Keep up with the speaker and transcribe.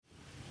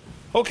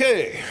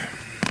Okay,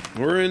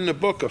 we're in the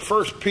book of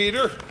 1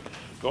 Peter,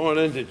 going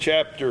into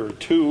chapter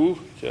 2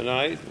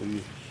 tonight.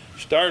 We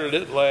started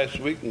it last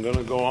week and going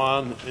to go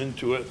on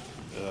into it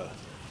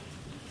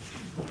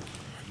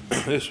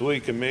this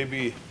week, and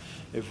maybe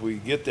if we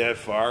get that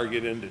far,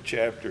 get into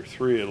chapter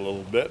 3 a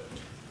little bit.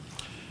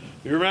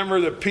 You remember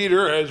that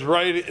Peter is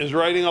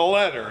writing a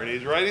letter, and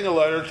he's writing a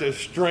letter to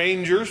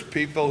strangers,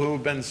 people who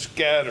have been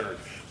scattered,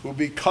 who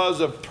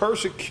because of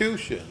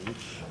persecution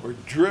were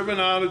driven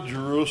out of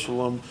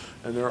Jerusalem,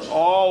 and they're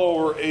all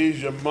over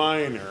Asia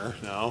Minor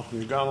now.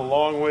 They've gone a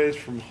long ways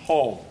from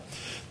home.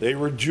 They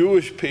were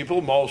Jewish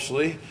people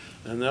mostly,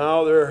 and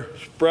now they're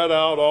spread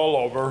out all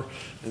over.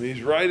 And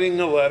he's writing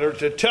a letter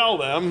to tell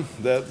them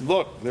that,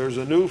 look, there's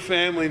a new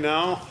family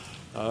now.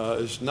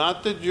 It's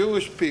not the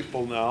Jewish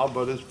people now,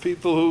 but it's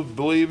people who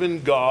believe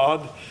in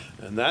God,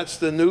 and that's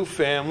the new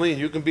family.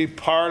 You can be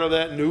part of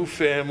that new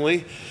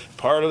family,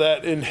 part of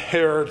that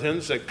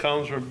inheritance that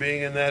comes from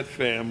being in that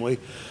family.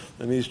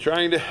 And he's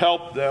trying to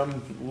help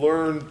them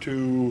learn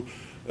to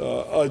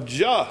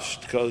adjust,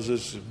 because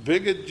it's a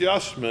big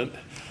adjustment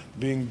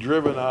being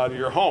driven out of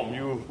your home.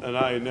 You and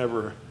I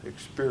never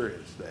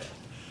experienced that.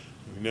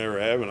 We never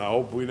have, and I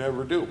hope we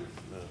never do.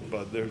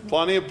 But there's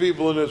plenty of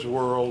people in this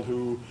world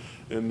who,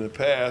 in the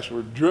past,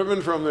 were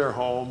driven from their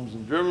homes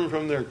and driven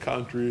from their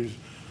countries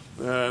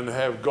and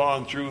have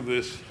gone through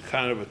this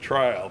kind of a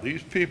trial.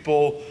 These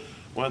people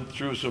went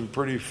through some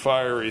pretty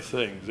fiery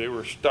things. They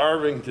were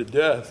starving to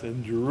death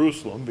in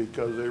Jerusalem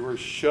because they were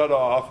shut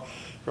off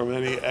from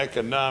any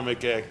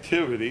economic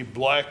activity,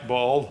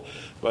 blackballed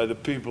by the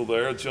people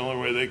there. It's the only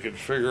way they could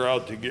figure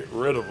out to get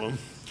rid of them.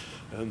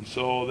 And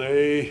so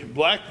they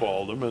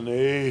blackballed them, and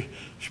they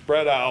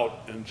spread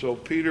out. And so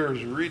Peter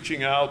is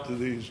reaching out to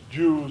these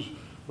Jews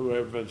who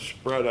have been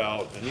spread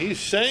out. And he's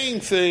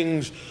saying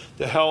things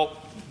to help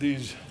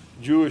these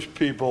Jewish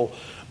people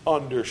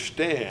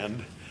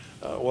understand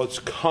what's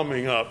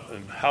coming up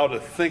and how to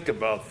think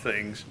about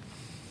things.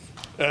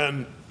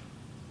 And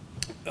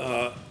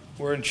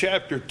we're in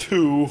chapter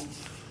 2,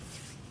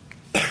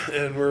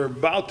 and we're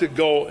about to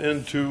go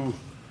into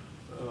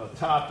a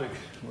topic.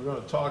 We're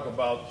going to talk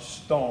about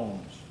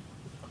stones.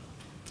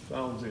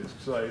 Sounds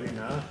exciting,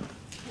 huh?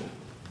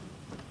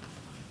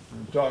 We're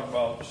going to talk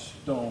about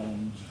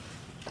stones.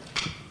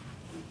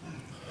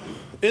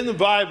 In the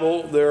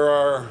Bible, there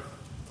are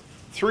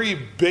three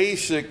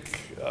basic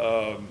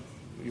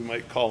you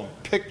might call them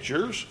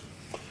pictures,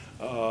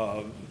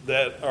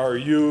 that are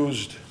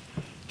used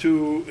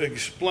to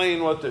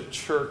explain what the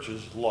church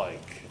is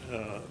like.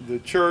 The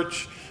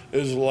church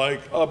is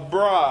like a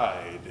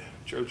bride.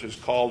 Church is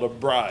called a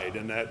bride,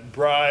 and that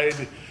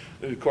bride,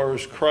 of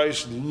course,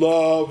 Christ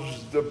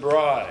loves the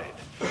bride.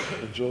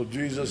 And so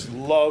Jesus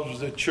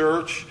loves the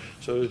church,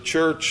 so the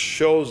church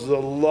shows the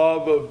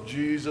love of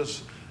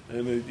Jesus,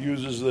 and it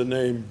uses the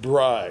name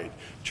bride.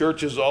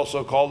 Church is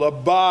also called a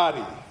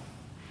body.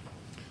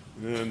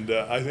 And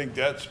I think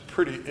that's a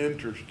pretty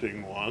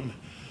interesting one.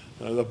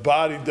 The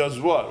body does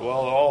what?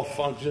 Well, it all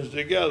functions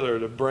together.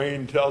 The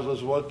brain tells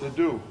us what to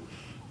do.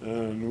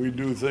 And we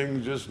do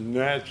things just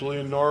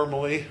naturally and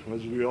normally,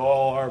 as we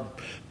all, our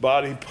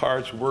body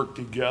parts work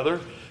together.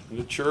 And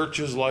the church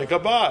is like a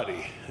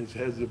body. It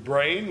has the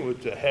brain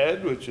with the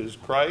head, which is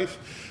Christ.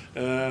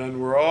 And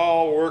we're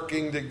all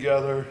working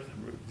together,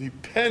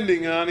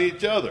 depending on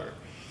each other.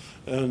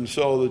 And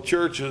so the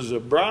church is a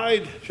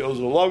bride, shows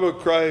the love of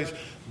Christ.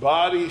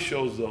 Body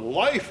shows the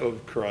life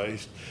of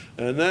Christ,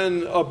 and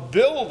then a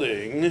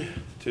building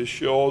to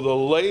show the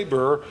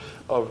labor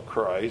of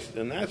Christ.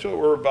 And that's what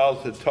we're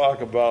about to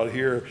talk about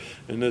here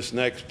in this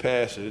next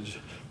passage.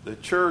 The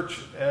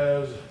church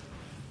as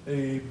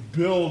a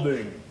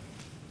building.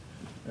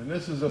 And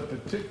this is a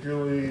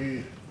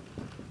particularly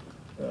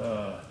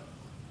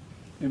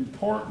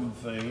important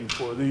thing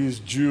for these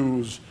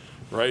Jews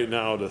right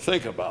now to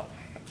think about.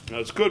 Now,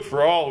 it's good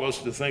for all of us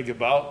to think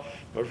about,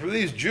 but for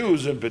these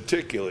Jews in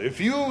particular, if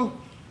you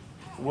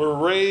were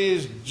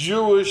raised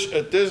Jewish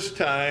at this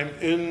time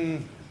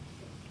in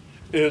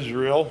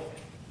Israel,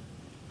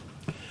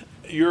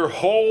 your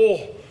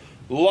whole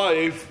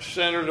life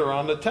centered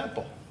around the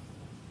temple.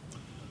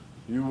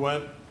 You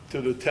went to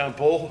the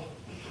temple.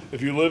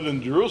 If you lived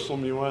in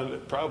Jerusalem, you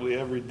went probably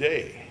every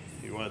day.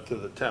 You went to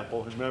the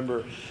temple.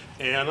 Remember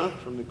Anna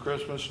from the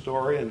Christmas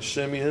story and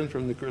Simeon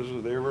from the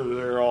Christmas, they were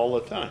there all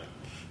the time.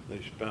 They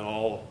spent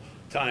all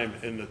time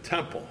in the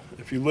temple.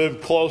 If you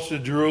lived close to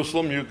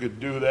Jerusalem, you could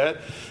do that.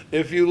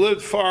 If you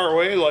lived far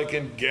away, like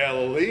in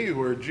Galilee,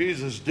 where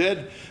Jesus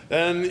did,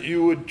 then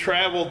you would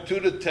travel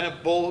to the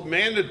temple,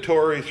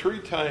 mandatory 3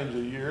 times a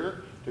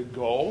year to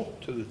go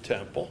to the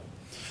temple.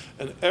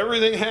 And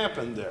everything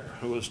happened there.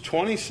 It was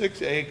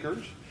 26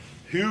 acres,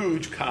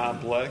 huge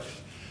complex,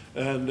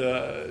 and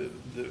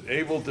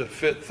able to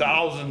fit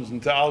thousands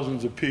and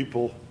thousands of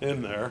people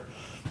in there.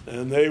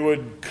 And they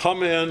would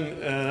come in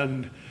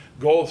and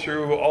go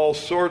through all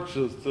sorts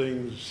of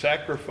things,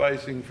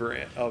 sacrificing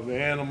of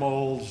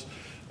animals,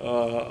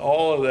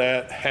 all of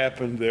that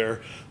happened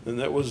there. And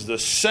that was the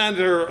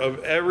center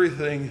of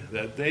everything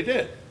that they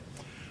did.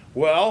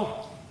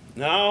 Well,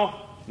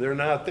 now they're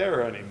not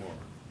there anymore.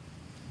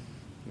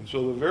 And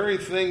so the very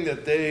thing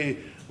that they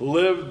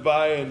lived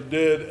by and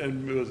did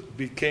and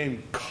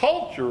became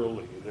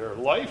culturally their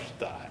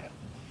lifestyle.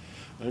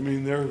 I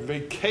mean, their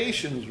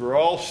vacations were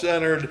all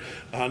centered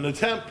on the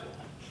temple.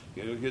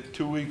 You get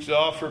 2 weeks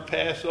off for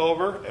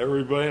Passover.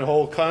 Everybody in the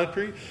whole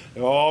country,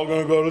 they're all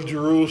going to go to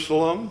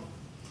Jerusalem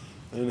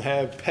and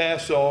have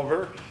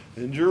Passover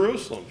in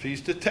Jerusalem.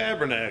 Feast of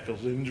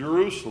Tabernacles in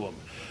Jerusalem.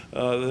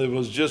 It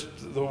was just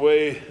the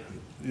way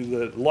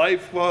that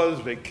life was,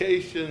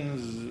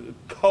 vacations,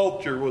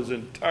 culture was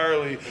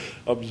entirely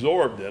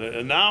absorbed in it.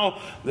 And now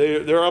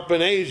they're up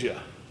in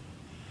Asia.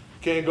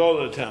 Can't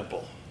go to the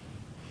temple.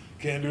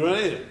 Can't do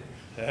anything.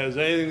 It has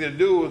anything to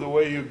do with the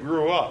way you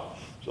grew up.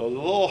 So it's a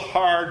little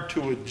hard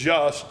to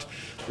adjust,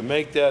 to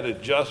make that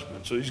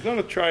adjustment. So he's going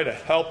to try to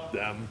help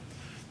them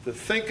to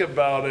think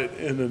about it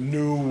in a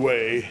new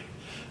way.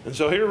 And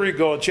so here we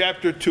go,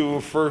 chapter 2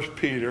 of 1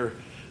 Peter,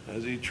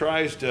 as he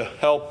tries to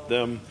help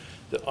them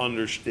to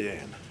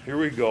understand. Here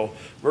we go,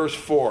 verse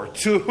 4.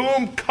 To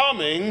whom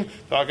coming,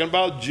 talking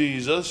about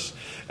Jesus,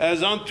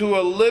 as unto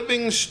a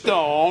living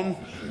stone,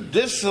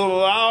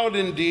 disallowed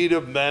indeed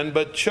of men,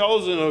 but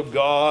chosen of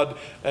God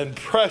and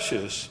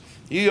precious,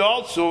 ye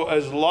also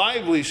as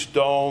lively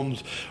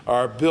stones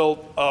are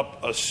built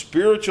up a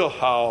spiritual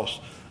house,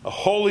 a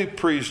holy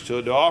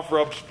priesthood, to offer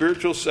up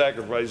spiritual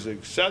sacrifices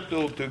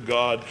acceptable to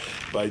God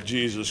by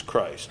Jesus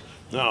Christ.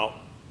 Now,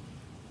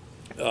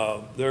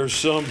 there's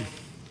some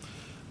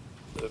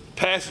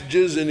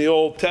passages in the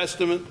Old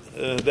Testament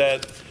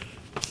that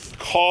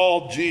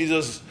call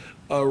Jesus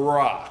a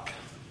rock,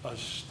 a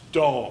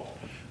stone.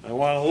 I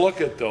want to look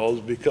at those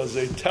because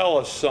they tell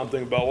us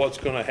something about what's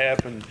going to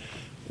happen,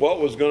 what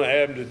was going to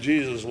happen to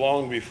Jesus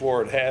long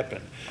before it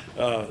happened.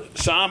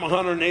 Psalm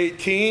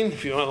 118,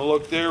 if you want to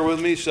look there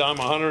with me, Psalm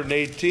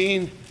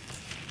 118.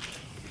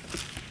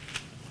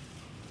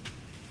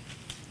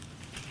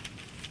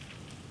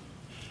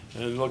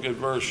 And look at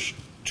verse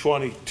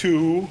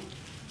 22.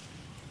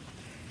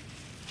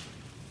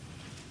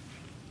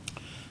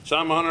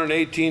 Psalm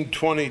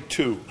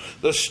 118:22.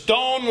 The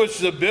stone which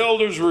the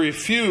builders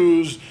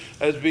refused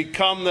has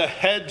become the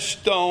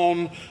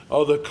headstone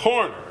of the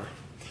corner.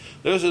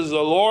 This is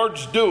the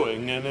Lord's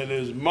doing, and it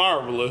is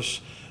marvelous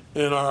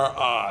in our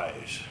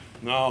eyes.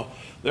 Now,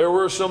 there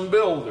were some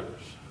builders.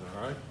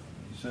 All right,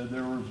 he said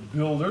there were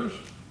builders,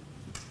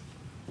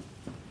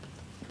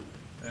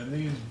 and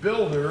these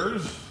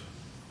builders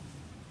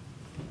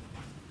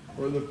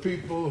were the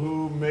people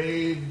who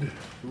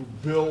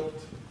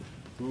built,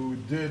 who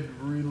did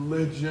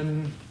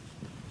religion,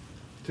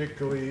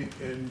 particularly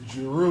in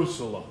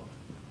Jerusalem.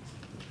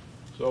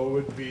 So it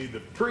would be the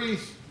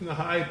priests and the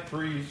high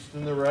priests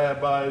and the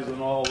rabbis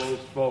and all those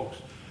folks.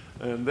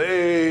 And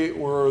they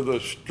were the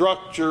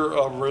structure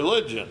of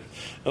religion.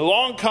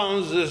 Along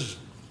comes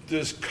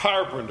this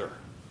carpenter.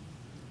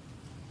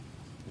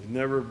 He's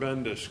never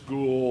been to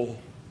school.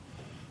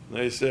 And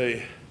they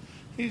say,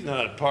 he's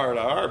not part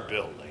of our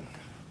building.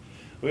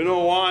 We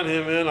don't want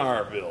him in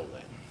our building.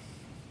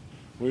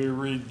 We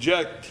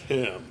reject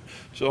him.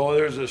 So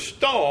there's a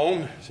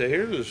stone. Say,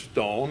 here's a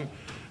stone.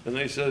 And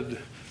they said,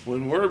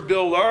 when we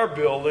build our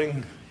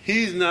building,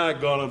 he's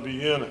not going to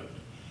be in it.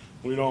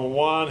 We don't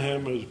want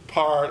him as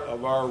part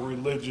of our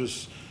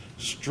religious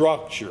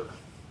structure.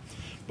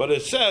 But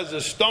it says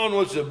the stone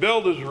which the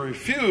builders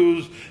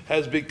refused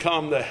has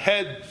become the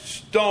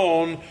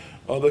headstone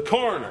of the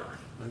corner.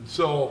 And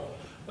so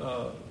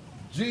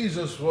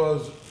Jesus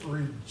was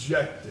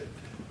rejected.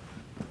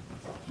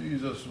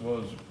 Jesus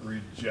was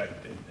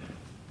rejected.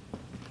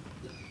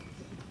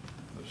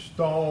 The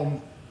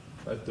stone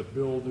that the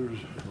builders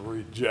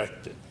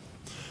rejected.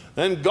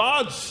 Then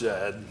God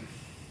said,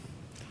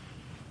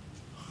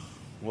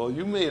 well,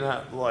 you may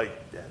not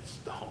like that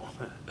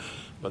stone,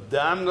 but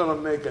I'm going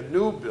to make a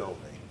new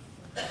building.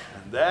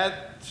 And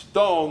that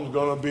stone's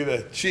going to be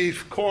the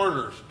chief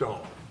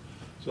cornerstone.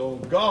 So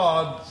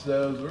God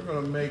says we're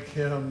going to make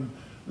him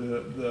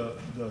the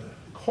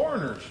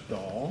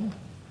cornerstone.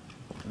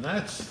 And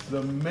that's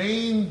the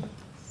main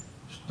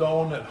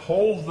stone that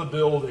holds the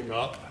building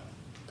up.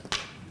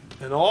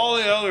 And all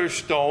the other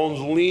stones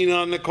lean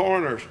on the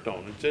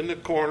cornerstone. It's in the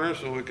corner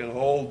so it can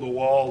hold the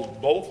walls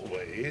both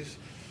ways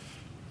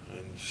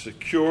and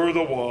secure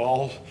the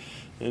walls.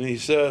 And he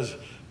says,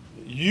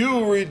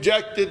 you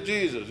rejected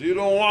Jesus. You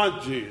don't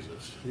want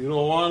Jesus. You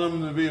don't want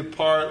him to be a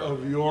part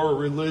of your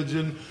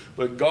religion.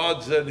 But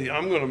God said,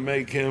 I'm going to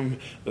make him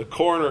the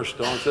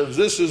cornerstone. He says,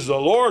 this is the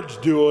Lord's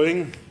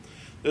doing.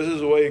 This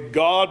is the way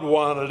God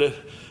wanted it,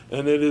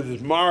 and it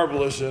is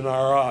marvelous in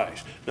our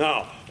eyes.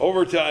 Now,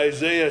 over to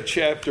Isaiah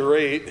chapter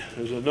 8.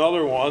 There's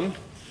another one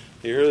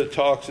here that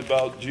talks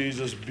about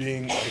Jesus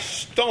being a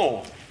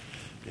stone.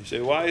 You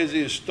say, why is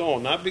he a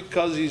stone? Not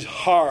because he's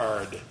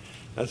hard.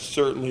 That's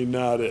certainly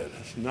not it.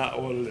 That's not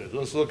what it is.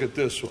 Let's look at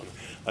this one.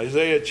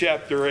 Isaiah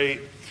chapter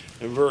 8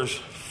 and verse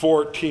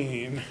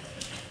 14.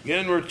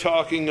 Again, we're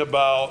talking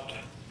about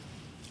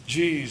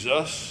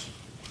Jesus.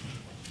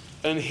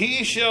 And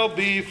he shall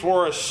be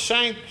for a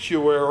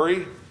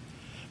sanctuary,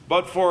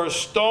 but for a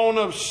stone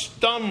of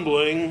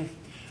stumbling,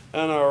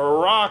 and a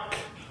rock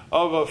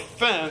of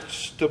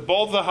offense to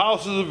both the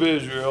houses of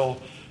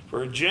Israel,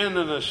 for a gin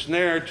and a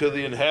snare to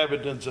the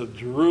inhabitants of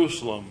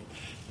Jerusalem.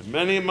 And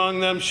many among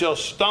them shall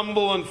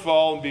stumble and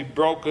fall and be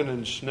broken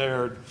and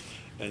snared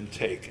and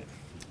taken.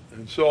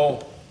 And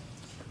so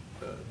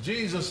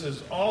Jesus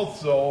is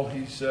also,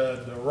 he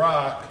said, the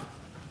rock,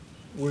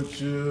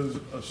 which is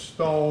a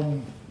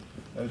stone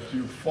that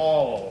you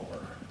fall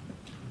over,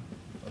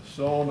 a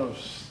stone of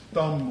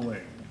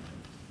stumbling.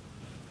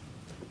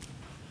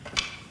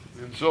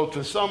 And so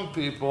to some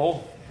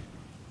people,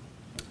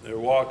 they're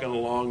walking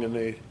along and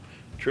they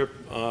trip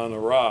on a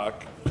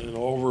rock and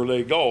over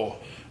they go.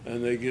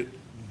 And they get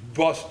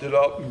busted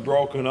up and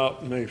broken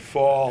up and they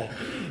fall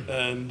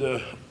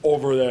and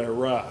over that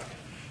rock.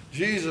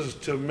 Jesus,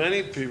 to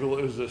many people,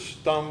 is a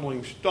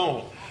stumbling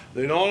stone.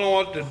 They don't know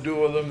what to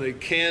do with him. They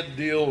can't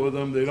deal with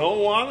him. They don't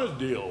want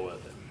to deal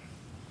with him.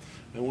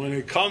 And when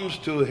it comes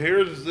to,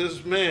 here's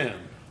this man.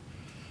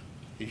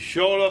 He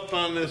showed up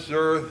on this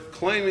earth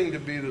claiming to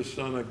be the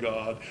Son of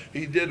God.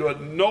 He did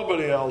what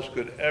nobody else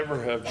could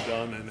ever have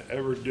done and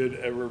ever did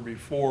ever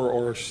before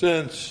or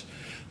since.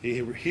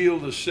 He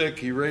healed the sick.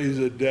 He raised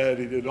the dead.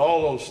 He did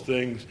all those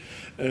things.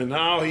 And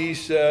now he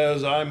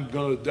says, I'm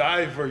going to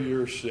die for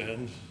your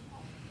sins.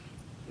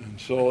 And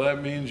so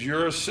that means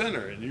you're a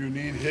sinner and you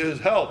need his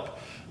help.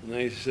 And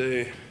they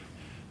say,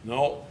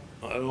 no,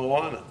 I don't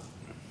want it.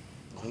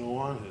 I don't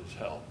want his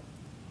help.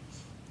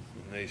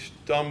 And they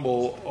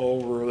stumble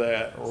over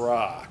that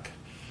rock.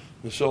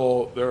 And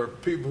so there are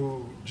people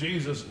who,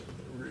 Jesus,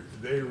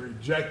 they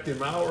reject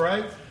him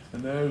outright.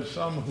 And there's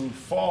some who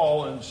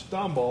fall and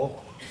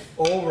stumble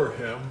over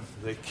him.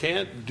 They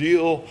can't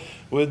deal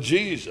with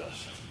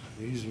Jesus.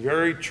 He's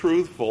very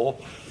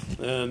truthful.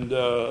 And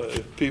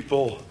if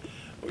people,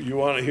 you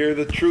want to hear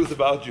the truth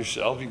about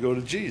yourself, you go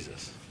to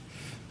Jesus.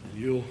 And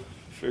you'll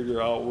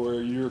figure out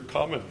where you're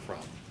coming from.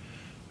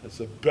 That's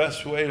the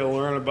best way to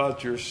learn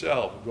about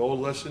yourself. Go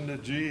listen to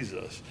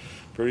Jesus.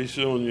 Pretty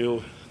soon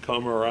you'll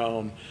come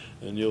around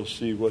and you'll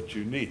see what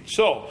you need.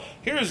 So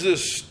here's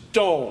this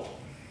stone,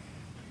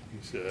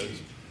 he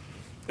says.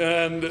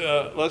 And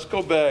let's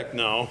go back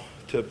now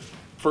to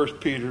 1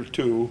 Peter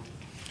 2.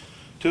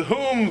 To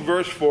whom,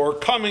 verse 4,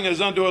 coming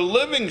as unto a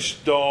living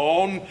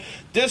stone,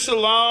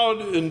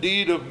 disallowed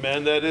indeed of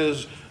men, that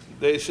is,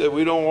 they said,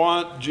 we don't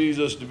want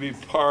Jesus to be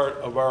part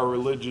of our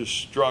religious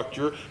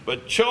structure,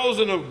 but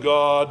chosen of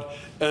God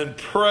and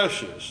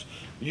precious.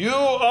 You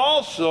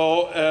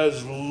also,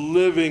 as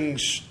living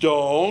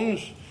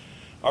stones,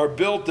 are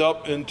built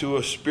up into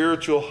a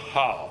spiritual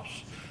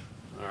house.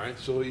 All right,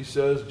 so he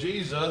says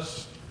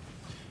Jesus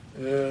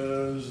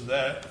is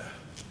that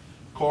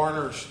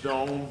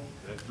cornerstone,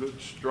 that good,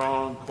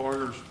 strong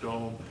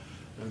cornerstone,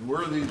 and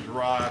we're these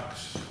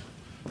rocks,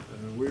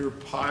 and we're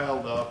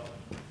piled up,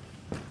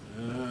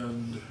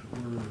 and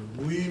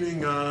we're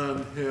leaning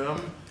on him.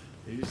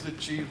 He's the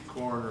chief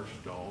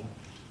cornerstone.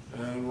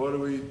 And what are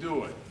we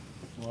doing?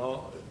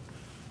 Well,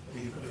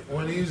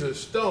 when he's a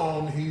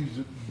stone, he's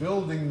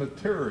building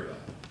material.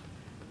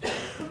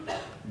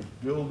 He's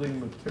building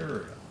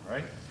material,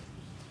 right?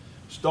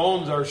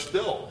 Stones are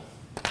still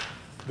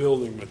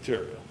building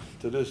material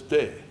to this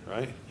day,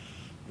 right?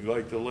 We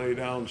like to lay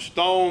down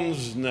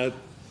stones, and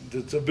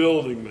that's a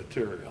building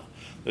material.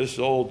 This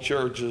old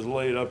church is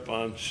laid up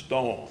on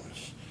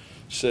stones,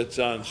 sits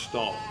on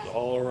stones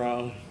all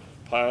around,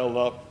 piled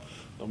up.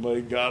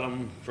 Somebody got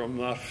them from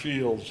the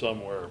field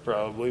somewhere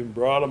probably,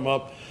 brought them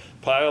up,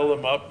 piled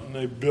them up, and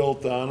they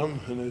built on them.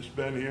 And it's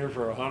been here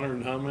for 100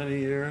 and how many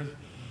years?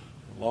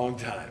 A long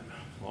time,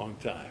 long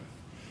time.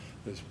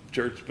 This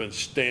church has been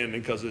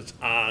standing because it's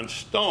on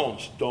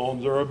stones.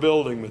 Stones are a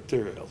building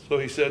material. So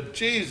he said,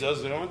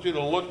 Jesus, I want you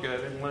to look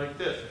at him like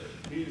this.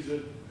 He's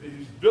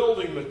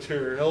building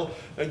material,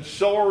 and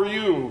so are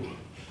you.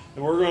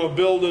 And we're going to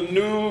build a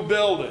new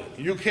building.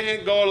 You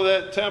can't go to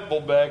that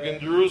temple back in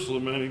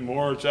Jerusalem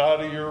anymore. It's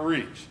out of your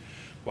reach.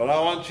 But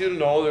I want you to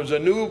know there's a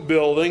new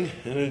building,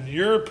 and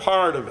you're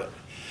part of it.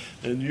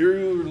 And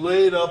you're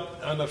laid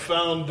up on the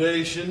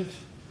foundation,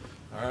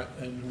 all right,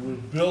 and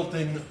we're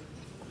building.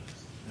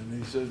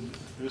 And he said,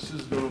 this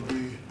is going to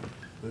be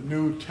the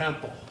new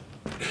temple,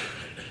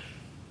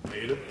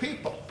 made of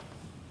people,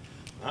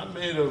 not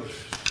made of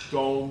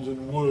stones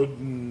and wood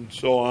and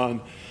so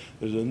on.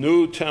 There's a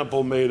new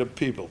temple made of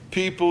people.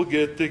 People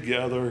get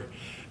together,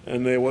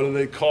 and what do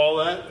they call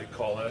that? They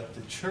call that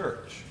the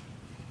church.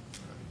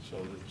 So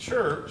the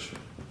church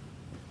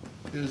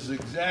is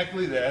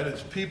exactly that.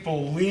 It's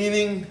people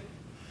leaning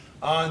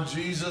on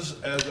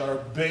Jesus as our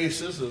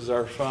basis, as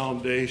our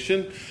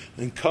foundation,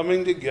 and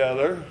coming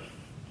together.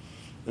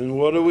 And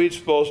what are we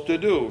supposed to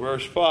do?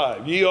 Verse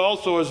 5. Ye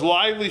also as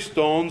lively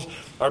stones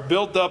are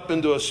built up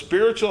into a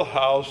spiritual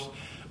house,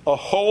 a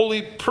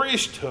holy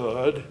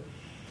priesthood,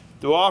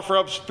 to offer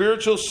up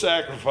spiritual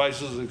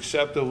sacrifices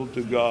acceptable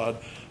to God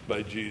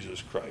by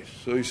Jesus Christ.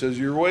 So he says,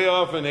 you're way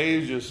off in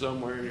Asia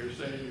somewhere, and you're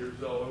saying to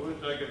yourself, I wish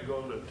I could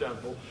go to the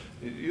temple.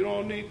 You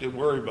don't need to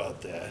worry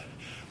about that.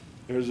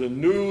 There's a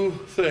new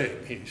thing,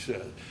 he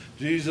says.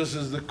 Jesus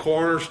is the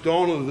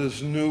cornerstone of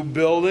this new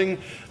building,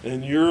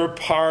 and you're a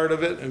part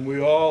of it, and we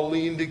all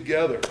lean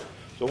together.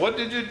 So what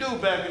did you do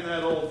back in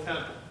that old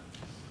temple?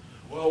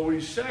 Well,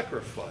 we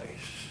sacrificed.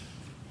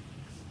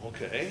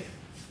 Okay.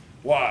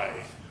 Why?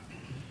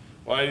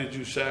 Why did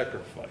you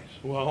sacrifice?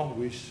 Well,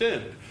 we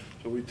sinned.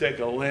 So we take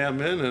a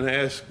lamb in and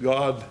ask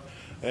God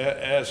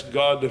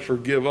to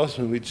forgive us,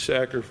 and we'd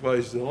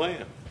sacrifice the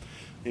lamb.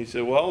 He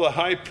said, well, the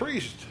high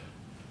priest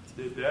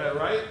did that,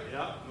 right?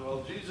 Yeah.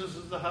 Well, Jesus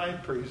is the high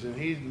priest, and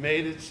he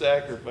made it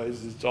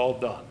sacrifice. It's all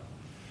done.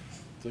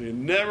 So you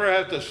never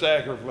have to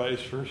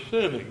sacrifice for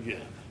sin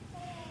again.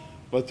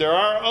 But there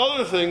are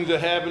other things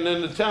that happen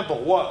in the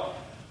temple. What?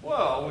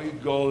 Well,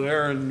 we'd go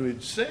there and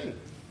we'd sing.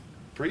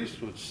 The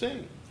priest would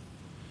sing.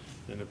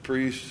 And the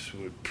priests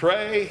would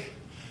pray.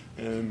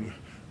 And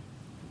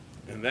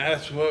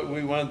that's what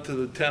we went to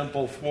the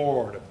temple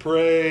for, to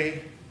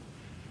pray.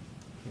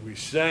 We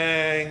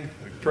sang.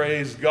 We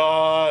praised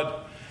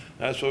God.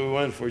 That's what we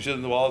went for. He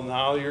said, well,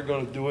 now you're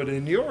going to do it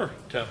in your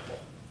temple.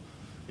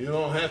 You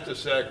don't have to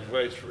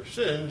sacrifice for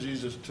sin.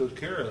 Jesus took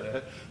care of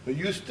that. But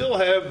you still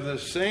have the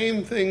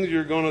same things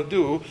you're going to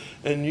do,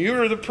 and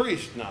you're the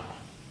priest now.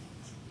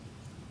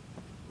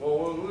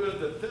 Well, when we were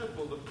at the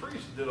temple, the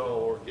priest did all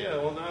the work. Yeah,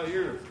 well, now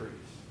you're the priest.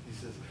 He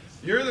says,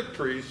 you're the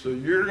priest, so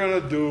you're going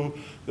to do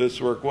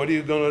this work. What are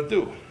you going to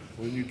do?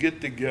 When you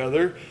get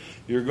together,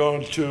 you're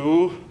going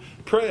to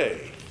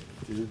pray.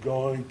 You're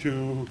going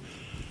to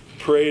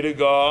pray to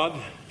God.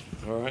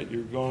 All right?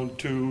 You're going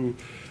to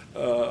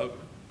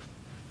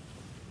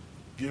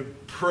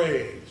give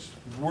praise,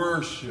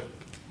 worship.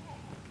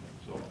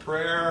 So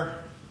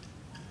prayer,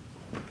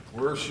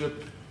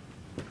 worship,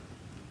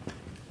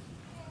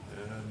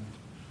 and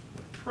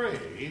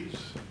praise. He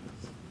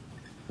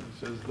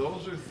says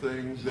those are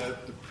things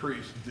that the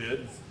priest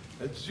did.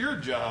 It's your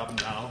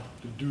job now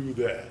to do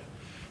that.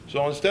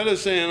 So instead of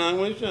saying, I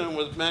wish I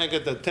was back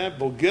at the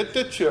temple, get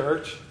to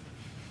church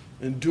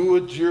and do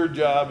what your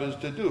job is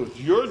to do. It's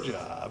your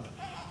job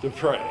to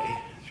pray.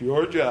 It's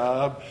your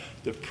job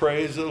to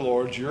praise the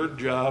Lord. It's your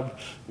job.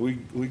 We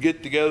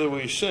get together,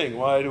 we sing.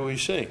 Why do we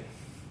sing?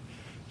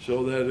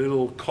 So that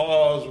it'll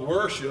cause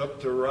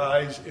worship to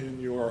rise in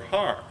your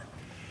heart.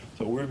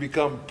 So we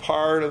become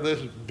part of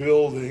this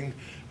building,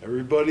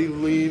 everybody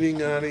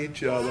leaning on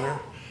each other,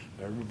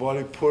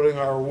 everybody putting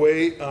our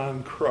weight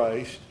on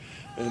Christ,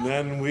 and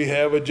then we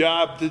have a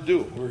job to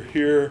do. We're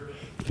here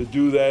to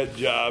do that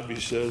job,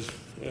 he says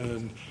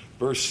in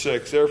verse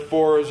 6.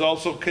 Therefore is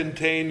also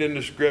contained in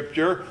the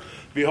scripture,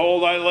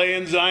 behold, I lay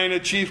in Zion a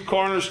chief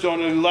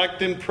cornerstone,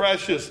 elect and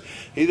precious.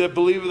 He that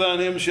believeth on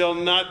him shall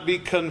not be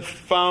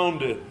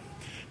confounded.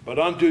 But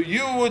unto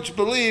you which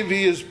believe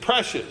he is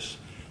precious.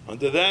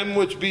 Unto them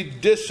which be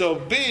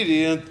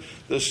disobedient,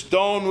 the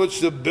stone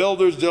which the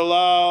builders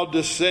disallowed,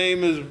 the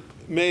same is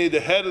made the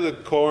head of the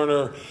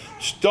corner,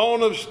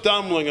 stone of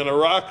stumbling and a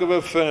rock of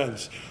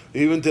offense.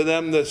 Even to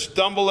them that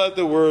stumble at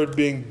the word,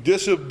 being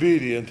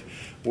disobedient,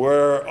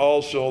 where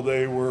also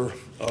they were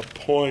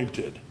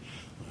appointed.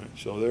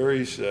 So there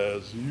he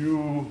says,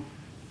 you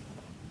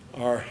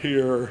are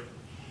here.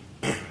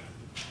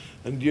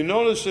 And do you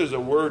notice there's a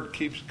word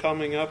keeps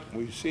coming up?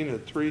 We've seen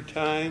it 3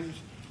 times.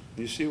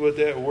 Do you see what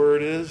that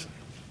word is?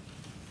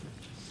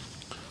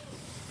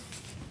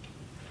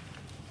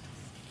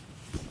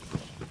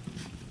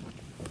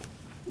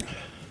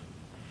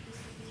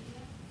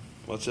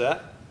 What's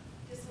that?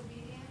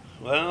 Disobedient.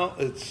 Well,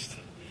 it's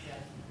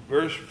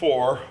verse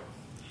 4.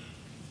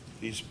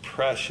 He's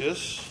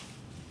precious.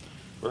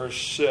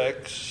 Verse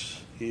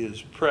 6, he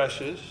is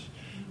precious.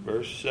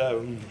 Verse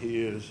 7,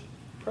 he is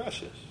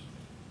precious.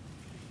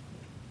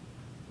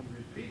 He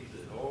repeats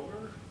it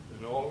over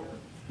and over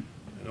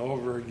and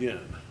over again.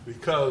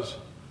 Because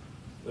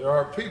there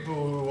are people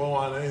who don't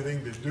want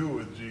anything to do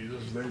with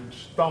Jesus. They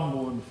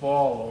stumble and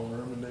fall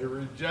over him and they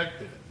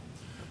reject it.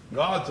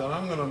 God said,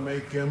 I'm going to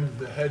make him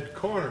the head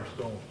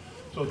cornerstone.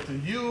 So to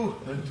you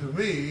and to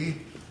me,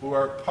 who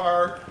are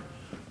part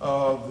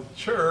of the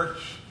church,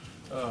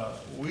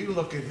 we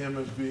look at him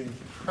as being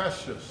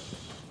precious.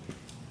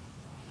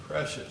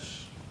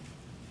 Precious.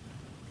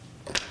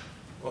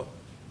 Well,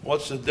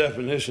 what's the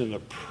definition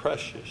of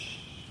precious?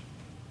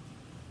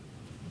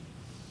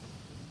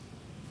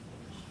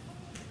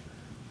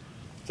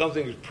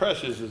 Something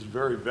precious is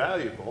very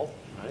valuable,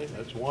 right?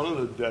 That's one of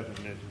the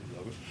definitions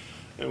of it.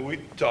 And we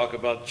talk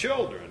about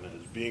children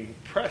as being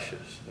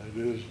precious. That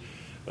is,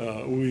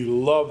 we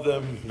love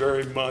them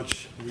very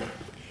much.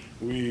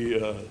 We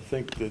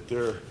think that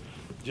they're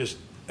just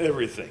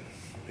everything.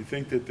 We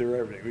think that they're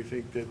everything. We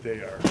think that they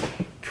are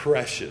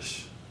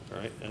precious,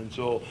 right? And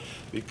so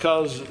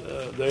because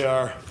they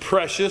are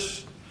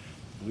precious,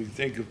 we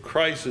think of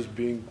Christ as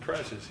being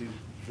precious. He's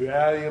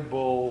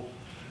valuable,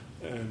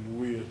 and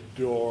we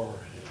adore him.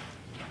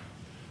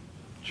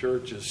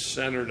 Church is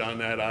centered on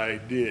that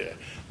idea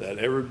that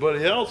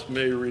everybody else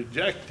may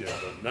reject him,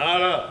 but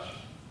not us.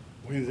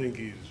 We think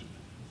he's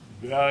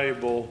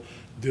valuable,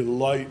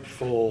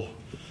 delightful.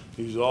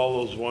 He's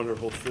all those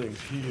wonderful things.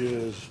 He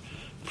is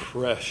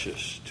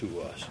precious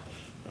to us.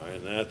 All right,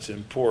 and that's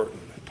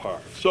important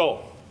part.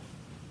 So,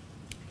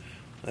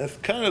 that's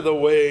kind of the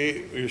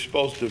way you're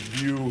supposed to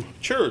view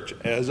church,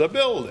 as a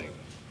building.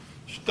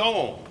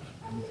 Stone.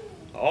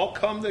 All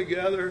come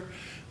together,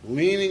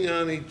 leaning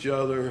on each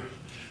other,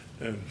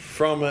 and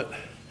from it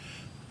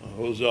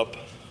goes up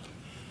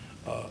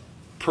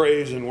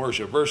praise and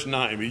worship. Verse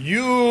 9.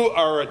 You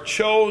are a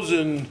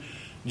chosen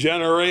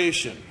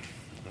generation.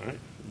 All right?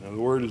 Now, the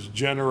word is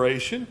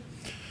generation.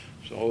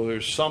 So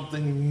there's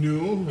something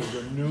new. There's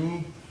a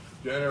new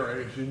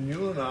generation.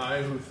 You and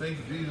I who think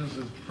Jesus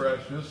is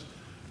precious,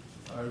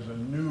 there's a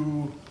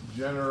new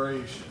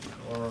generation,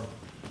 or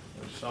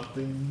there's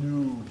something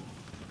new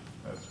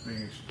that's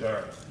being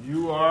started.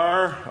 You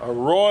are a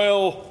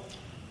royal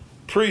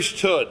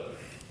priesthood.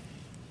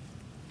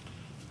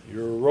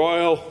 You're a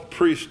royal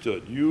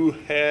priesthood. You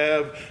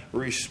have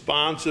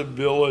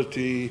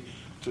responsibility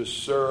to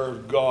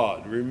serve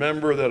God.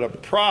 Remember that a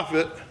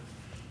prophet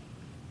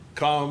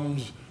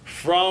comes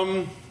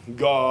from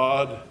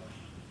God.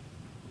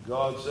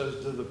 God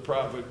says to the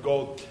prophet,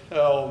 go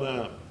tell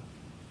them.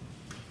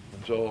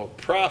 And so a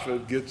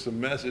prophet gets a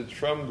message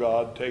from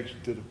God, takes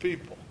it to the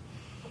people.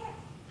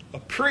 A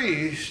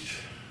priest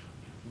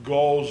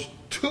goes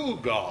to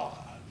God.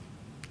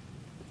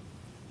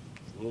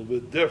 It's a little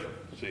bit different,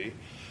 see?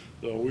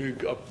 So we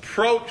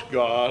approach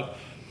God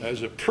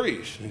as a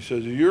priest. He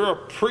says, you're a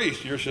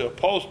priest. You're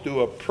supposed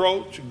to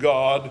approach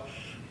God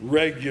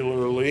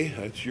regularly.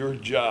 That's your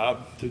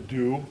job to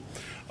do.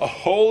 A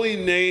holy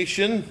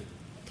nation.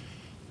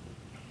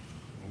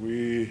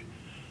 We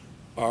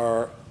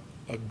are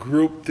a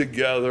group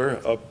together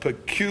of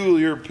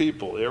peculiar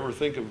people. You ever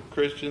think of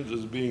Christians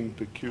as being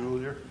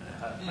peculiar?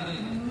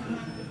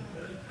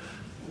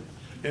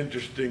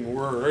 Interesting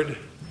word,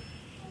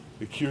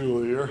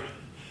 peculiar.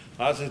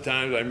 Lots of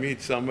times I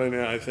meet somebody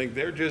and I think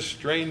they're just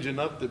strange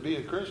enough to be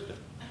a Christian.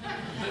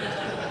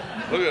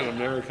 Look at them,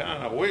 they're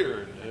kind of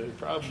weird. They're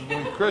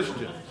probably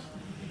Christians.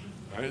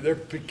 All right, they're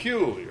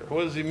peculiar.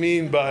 What does he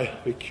mean by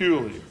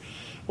peculiar?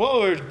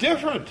 Well, they're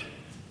different.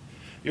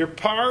 You're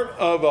part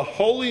of a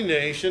holy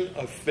nation,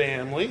 a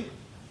family,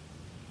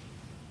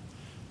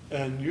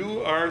 and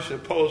you are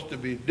supposed to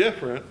be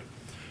different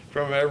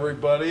from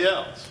everybody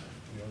else.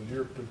 You know,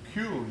 you're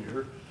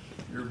peculiar.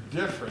 You're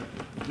different.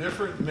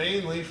 Different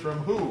mainly from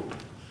who?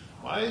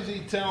 Why is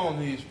he telling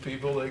these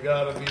people they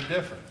got to be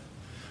different?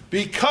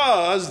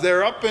 Because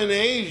they're up in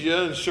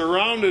Asia and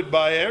surrounded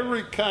by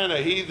every kind of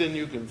heathen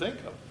you can think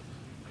of.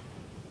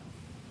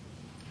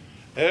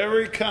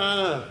 Every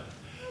kind of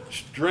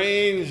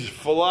strange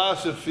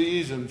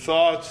philosophies and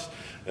thoughts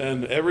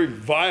and every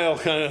vile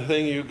kind of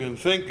thing you can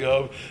think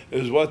of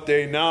is what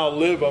they now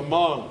live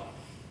among.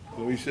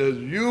 So he says,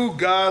 you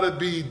got to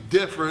be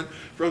different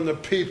from the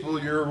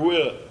people you're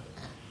with.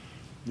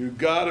 You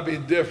got to be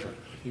different.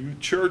 You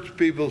church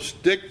people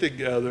stick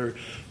together.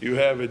 You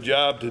have a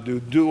job to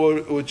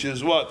do, which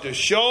is what? To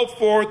show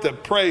forth the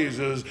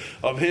praises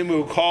of him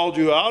who called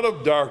you out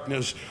of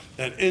darkness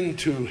and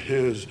into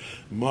his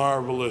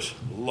marvelous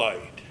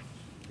light.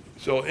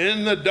 So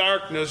in the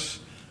darkness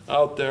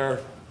out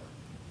there,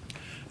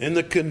 in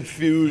the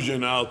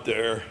confusion out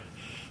there,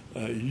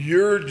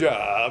 your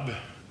job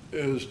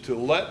is to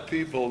let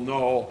people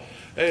know,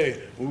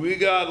 hey, we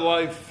got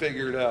life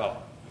figured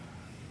out.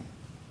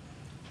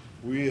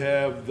 We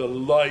have the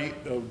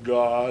light of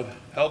God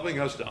helping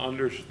us to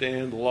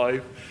understand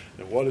life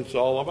and what it's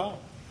all about.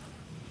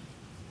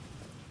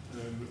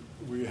 And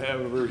we have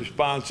a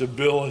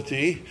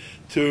responsibility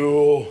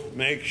to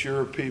make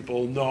sure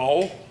people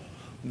know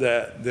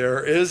that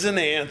there is an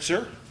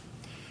answer,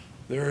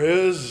 there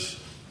is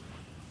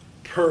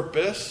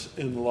purpose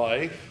in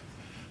life.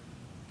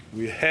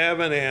 We have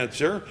an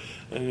answer,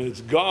 and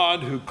it's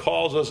God who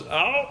calls us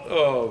out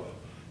of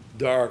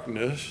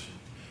darkness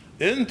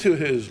into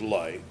his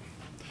light.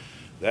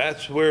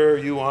 That's where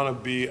you want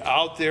to be,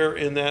 out there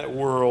in that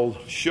world,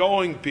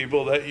 showing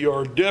people that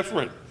you're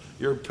different,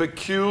 you're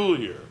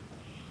peculiar.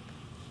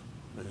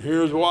 And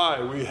here's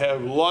why. We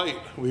have light.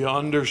 We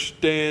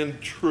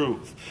understand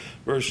truth.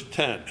 Verse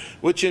 10,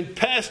 which in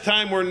past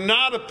time were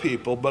not a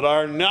people, but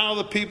are now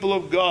the people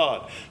of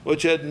God,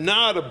 which had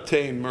not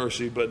obtained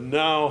mercy, but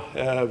now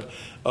have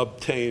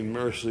obtained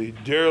mercy.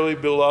 Dearly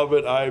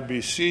beloved, I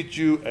beseech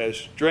you as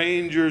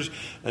strangers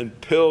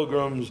and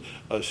pilgrims,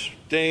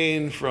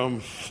 abstain from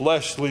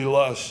fleshly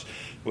lusts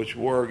which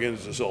war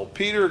against the soul.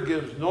 Peter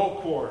gives no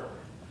quarter.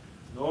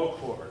 No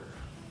quarter.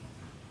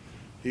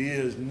 He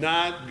is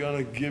not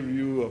going to give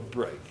you a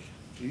break.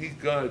 He's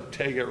going to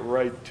take it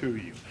right to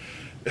you.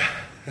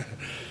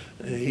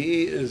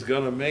 He is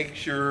going to make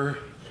sure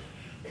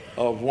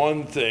of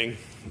one thing.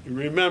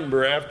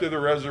 Remember, after the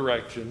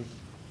resurrection,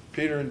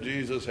 Peter and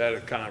Jesus had a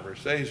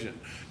conversation.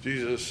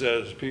 Jesus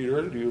says,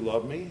 Peter, do you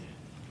love me?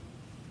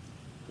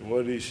 And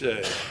what did he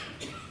say?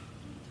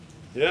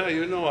 Yeah,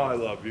 you know I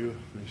love you.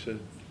 He said,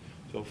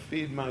 so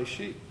feed my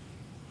sheep.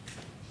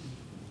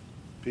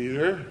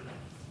 Peter,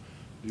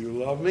 do you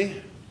love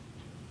me?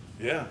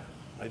 Yeah,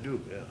 I do,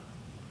 yeah.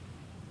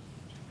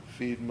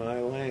 Feed my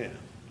lamb.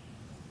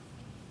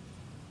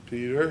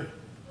 Peter,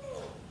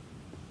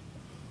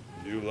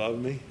 Do you love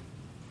me?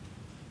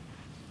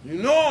 You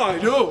know I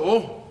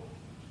do.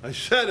 I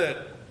said it.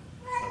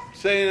 I'm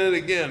saying it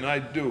again. I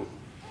do.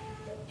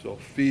 So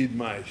feed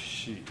my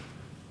sheep.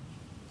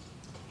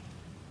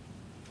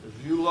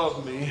 If you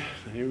love me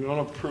and you're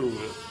going to prove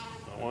it,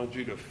 I want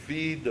you to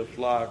feed the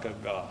flock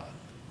of God.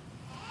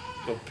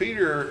 So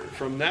Peter,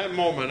 from that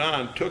moment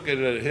on, took it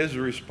as his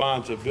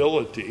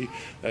responsibility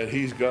that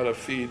he's got to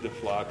feed the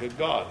flock of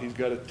God. He's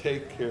got to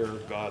take care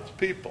of God's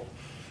people.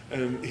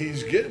 And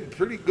he's getting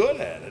pretty good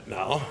at it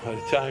now by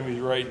the time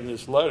he's writing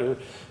this letter,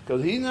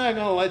 because he's not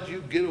going to let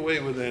you get away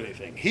with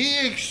anything.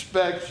 He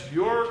expects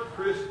your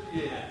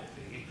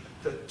Christianity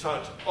to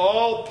touch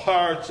all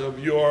parts of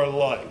your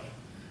life.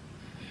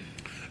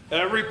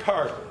 Every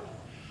part of it.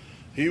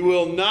 He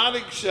will not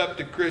accept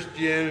a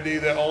Christianity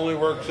that only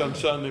works on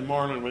Sunday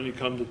morning when you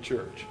come to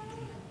church.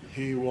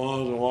 He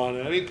doesn't want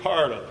any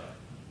part of it.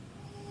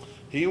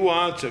 He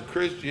wants a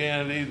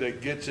Christianity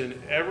that gets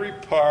in every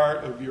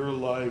part of your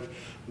life,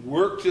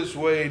 works its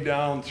way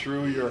down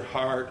through your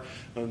heart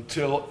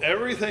until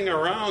everything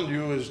around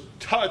you is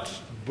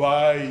touched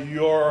by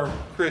your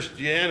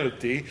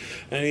Christianity.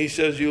 And he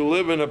says you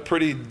live in a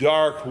pretty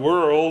dark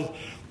world,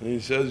 and he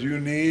says you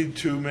need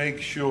to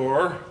make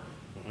sure,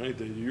 right,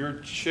 that you're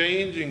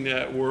changing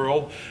that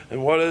world.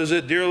 And what is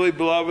it, dearly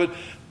beloved?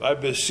 I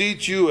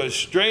beseech you as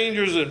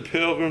strangers and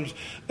pilgrims,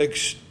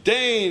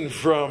 abstain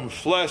from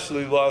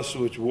fleshly lusts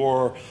which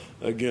war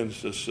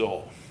against the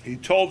soul. He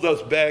told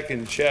us back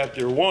in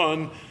chapter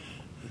 1,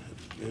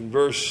 in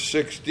verse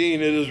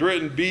 16, it is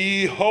written,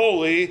 be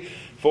holy,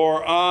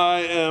 for I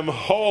am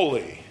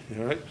holy.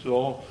 All right,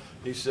 so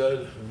he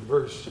said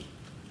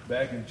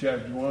back in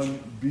chapter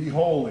 1, be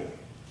holy.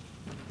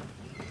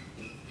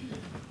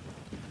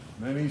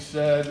 Then he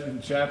said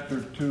in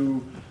chapter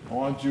 2, I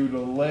want you to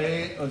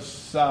lay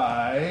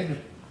aside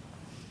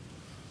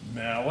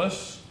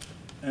malice,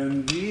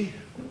 envy,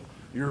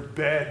 your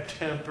bad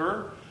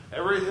temper,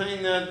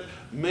 everything that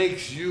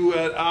makes you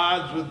at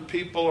odds with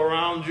people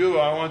around you.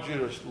 I want you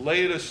to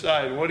lay it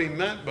aside. What he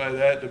meant by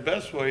that, the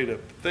best way to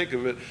think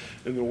of it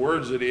in the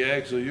words that he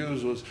actually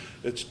used was,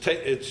 it's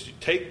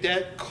take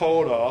that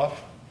coat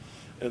off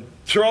and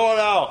throw it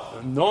out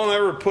and don't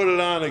ever put it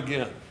on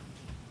again.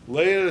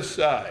 Lay it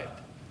aside.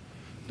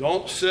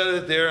 Don't set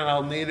it there and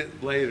I'll need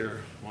it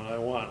later when I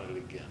want it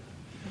again.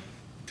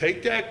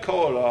 Take that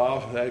coat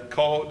off, that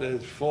coat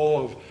that's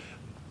full of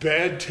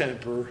bad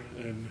temper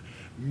and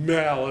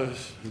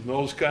malice and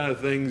those kind of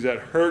things that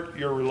hurt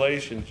your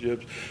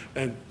relationships,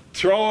 and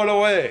throw it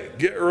away.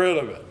 Get rid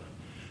of it.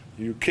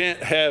 You can't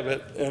have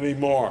it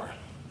anymore.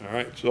 All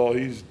right? So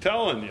he's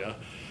telling you,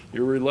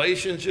 your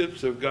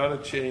relationships have got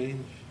to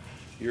change.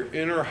 Your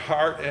inner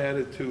heart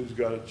attitude's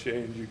got to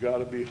change. You've got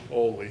to be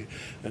holy.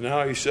 And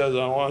now he says,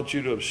 I want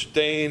you to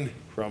abstain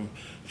from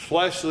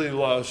fleshly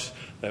lusts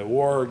that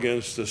war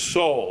against the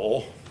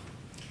soul.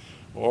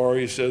 Or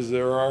he says,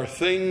 there are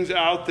things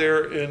out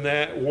there in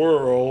that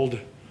world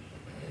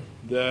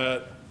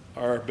that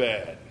are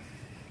bad.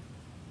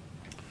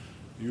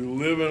 You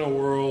live in a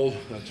world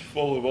that's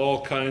full of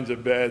all kinds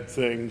of bad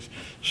things.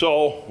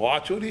 So,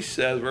 watch what he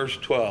says, verse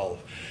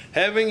 12.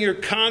 Having your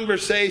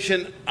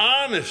conversation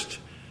honest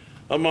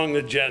among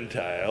the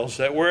Gentiles,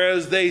 that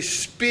whereas they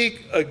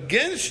speak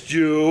against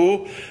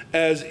you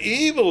as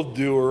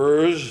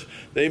evildoers,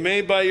 they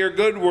may by your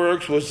good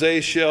works, which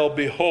they shall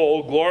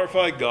behold,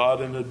 glorify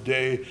God in the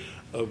day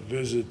of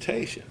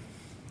visitation.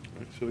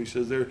 So he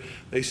says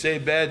they say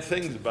bad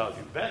things about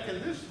you. Back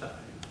in this time,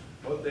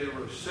 what they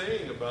were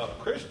saying about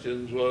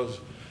Christians was,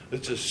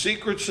 it's a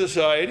secret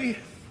society,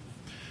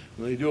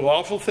 and they do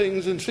awful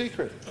things in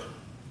secret.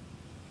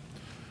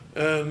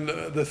 And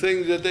the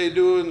things that they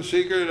do in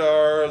secret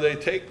are they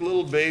take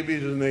little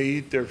babies and they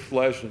eat their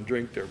flesh and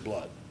drink their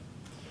blood.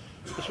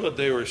 That's what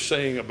they were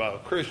saying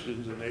about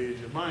Christians in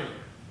Asia Minor.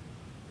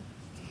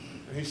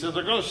 And he says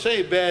they're going to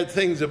say bad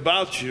things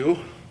about you.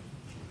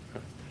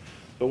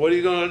 But what are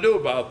you going to do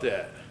about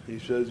that? He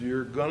says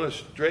you're going to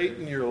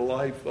straighten your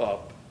life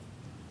up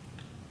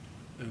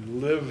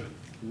and live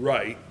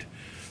right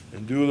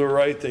and do the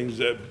right things,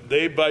 that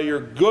they, by your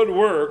good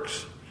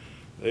works,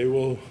 they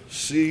will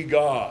see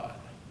God.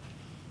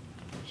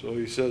 So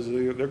he says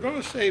they're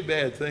going to say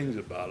bad things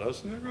about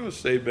us, and they're going to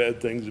say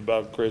bad things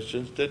about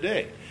Christians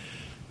today.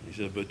 He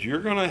said, but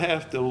you're going to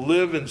have to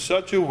live in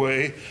such a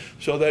way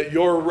so that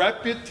your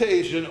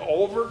reputation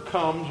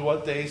overcomes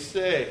what they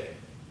say.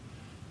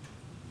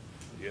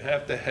 You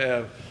have to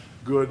have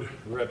good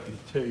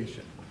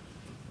reputation.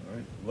 All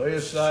right? Lay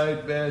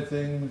aside bad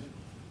things,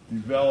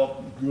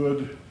 develop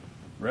good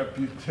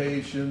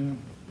reputation.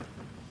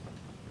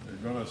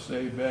 They're going to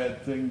say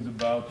bad things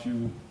about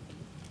you.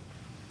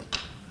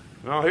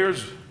 Now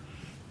here's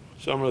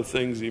some of the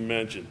things he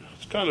mentioned.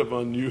 It's kind of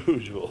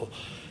unusual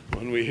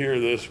when we hear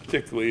this,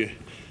 particularly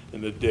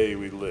in the day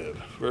we live.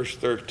 Verse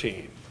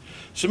 13.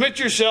 Submit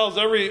yourselves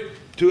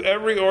to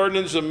every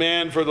ordinance of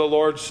man for the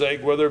Lord's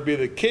sake, whether it be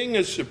the king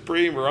as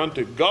supreme or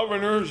unto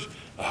governors,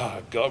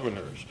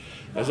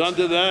 as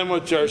unto them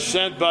which are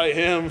sent by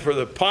him for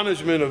the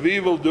punishment of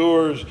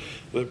evildoers,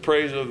 the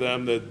praise of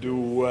them that do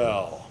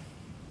well.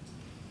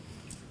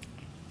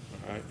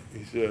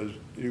 says,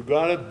 you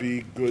got to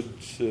be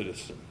good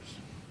citizens.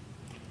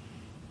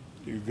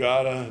 You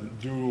got to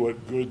do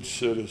what good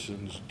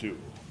citizens do.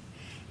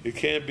 You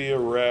can't be a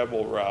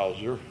rabble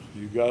rouser.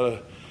 You got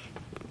to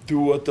do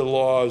what the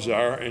laws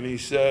are. And he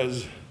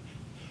says,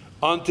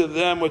 unto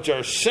them which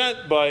are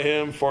sent by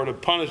him for the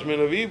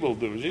punishment of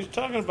evildoers. He's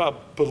talking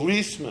about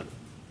policemen,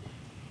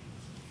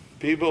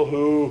 people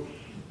who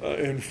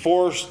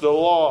enforce the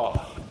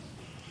law.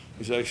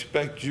 He says, I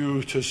expect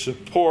you to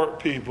support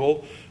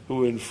people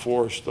who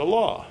enforce the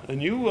law.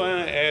 And you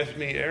want to ask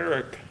me,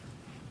 Eric,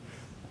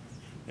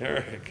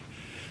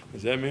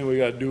 does that mean we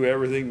got to do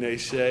everything they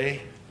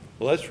say?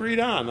 Well, let's read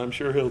on. I'm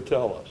sure he'll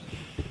tell us.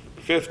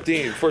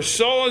 15. For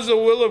so is the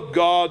will of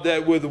God,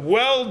 that with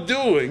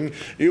well-doing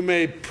you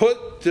may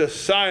put to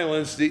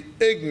silence the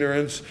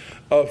ignorance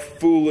of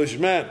foolish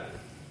men.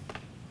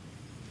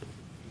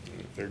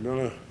 They're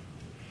going to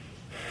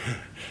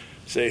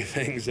say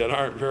things that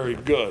aren't very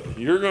good.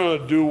 You're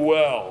going to do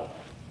well.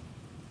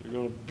 You're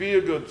going to be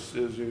a good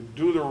citizen. You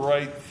do the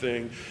right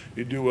thing.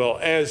 You do well.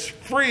 As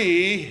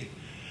free,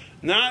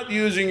 not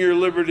using your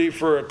liberty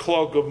for a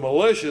cloak of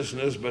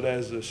maliciousness, but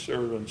as the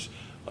servants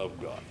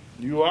of God.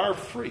 You are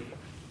free.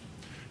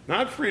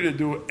 Not free to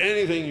do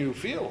anything you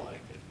feel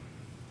like it.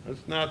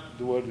 That's not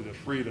what the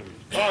freedom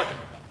is talking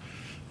about.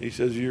 He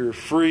says you're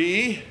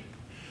free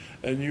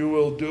and you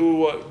will do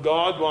what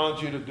God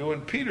wants you to do.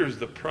 And Peter's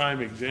the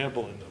prime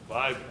example in the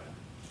Bible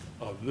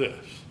of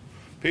this.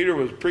 Peter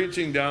was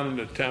preaching down in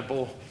the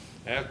temple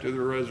after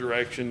the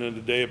resurrection and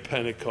the day of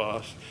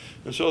Pentecost.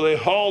 And so they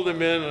hauled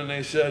him in and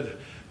they said,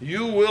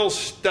 you will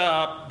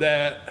stop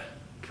that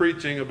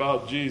preaching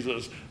about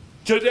Jesus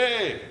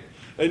today.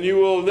 And you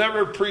will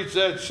never preach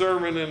that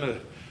sermon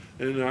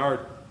in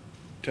our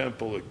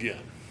temple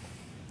again.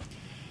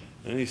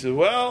 And he said,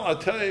 well, I'll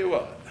tell you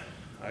what.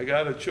 I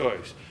got a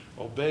choice.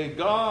 Obey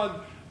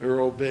God or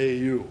obey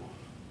you.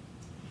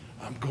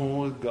 I'm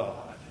going with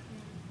God.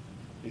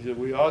 He said,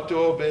 we ought to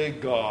obey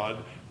God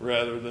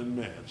rather than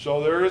man.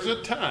 So there is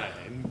a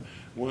time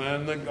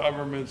when the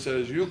government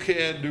says, you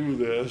can't do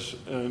this,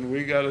 and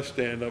we got to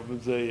stand up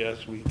and say,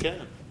 yes, we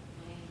can.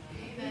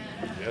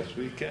 Amen. Yes,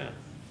 we can.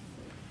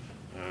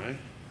 All right?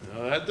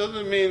 Now, that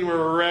doesn't mean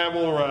we're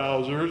rabble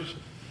rousers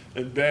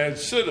and bad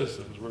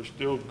citizens. We're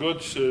still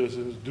good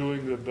citizens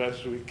doing the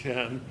best we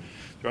can,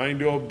 trying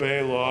to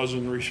obey laws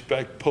and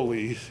respect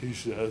police, he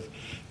says.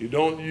 You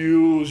don't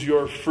use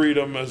your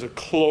freedom as a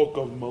cloak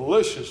of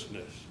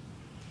maliciousness,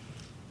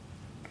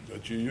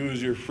 but you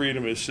use your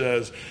freedom, it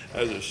says,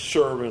 as a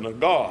servant of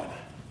God.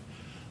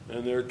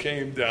 And there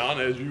came down,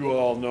 as you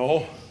all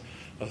know,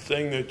 a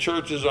thing that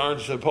churches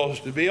aren't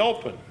supposed to be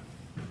open.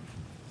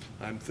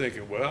 I'm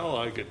thinking, well,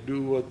 I could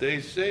do what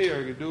they say or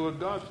I could do what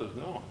God says.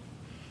 No,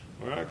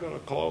 we're not going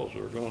to close.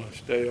 We're going to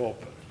stay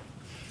open.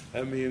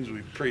 That means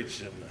we preach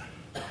in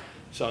the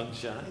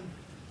sunshine.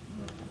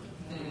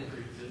 We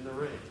preach in the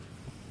rain.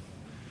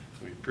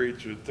 We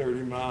preach with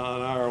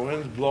 30-mile-an-hour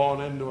winds blowing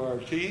into our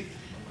teeth.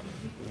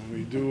 And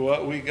we do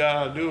what we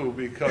got to do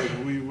because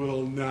we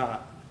will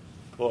not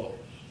close.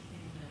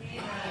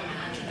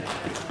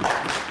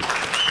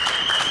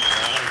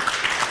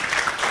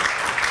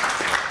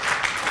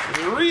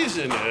 The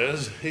reason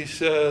is, he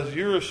says,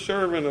 you're a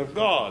servant of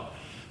God.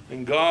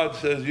 And God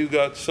says, you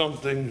got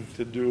something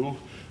to do.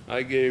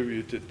 I gave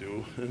you to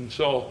do. And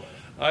so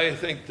I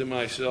think to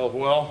myself,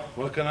 well,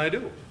 what can I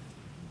do?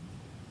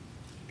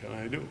 What can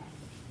I do?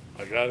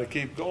 I got to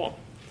keep going.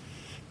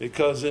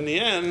 Because in the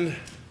end,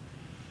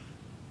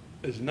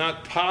 it's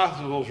not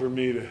possible for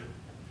me to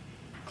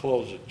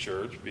close a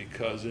church,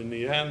 because in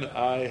the end,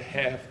 I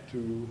have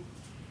to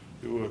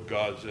do what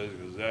God says,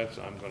 because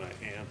I'm going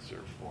to answer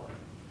for it.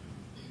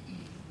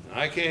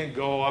 I can't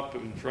go up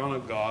in front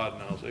of God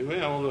and I'll say,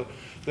 well,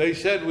 they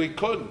said we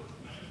couldn't.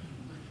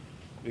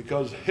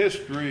 Because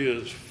history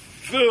is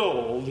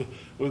filled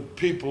with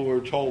people who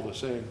are told the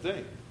same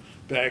thing.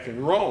 Back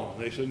in Rome,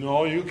 they said,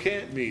 no, you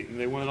can't meet. And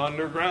they went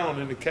underground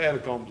in the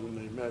catacombs and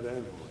they met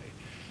anyway.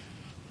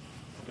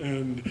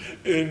 And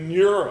in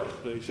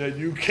Europe, they said,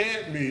 you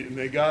can't meet. And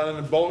they got on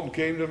a boat and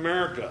came to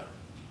America.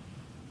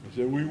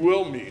 They said, we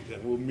will meet.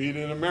 And we'll meet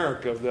in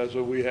America if that's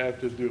what we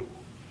have to do.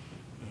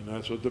 And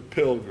that's what the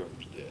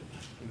Pilgrims did.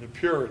 And the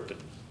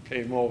Puritans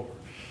came over.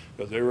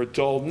 Because they were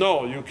told,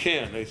 no, you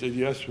can't. They said,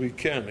 yes, we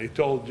can. They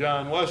told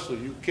John Wesley,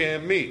 you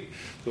can't meet.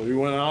 So he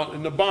went out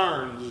in the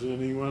barns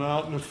and he went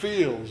out in the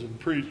fields and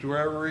preached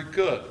wherever he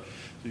could.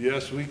 So,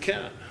 yes, we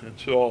can. And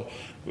so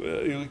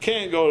you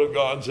can't go to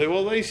God and say,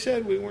 well, they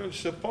said we weren't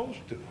supposed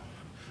to.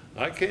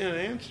 I can't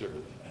answer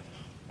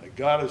that. I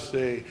got to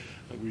say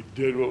that we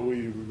did what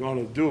we were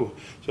going to do.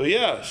 So,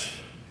 yes,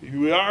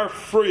 we are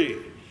free.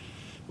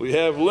 We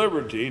have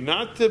liberty,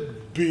 not to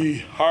be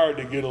hard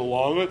to get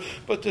along with,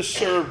 but to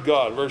serve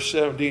God. Verse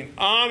 17,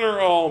 honor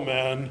all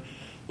men,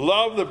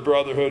 love the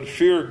brotherhood,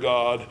 fear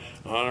God,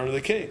 honor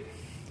the king.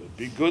 So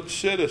be good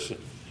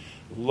citizens.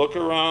 Look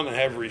around and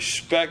have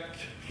respect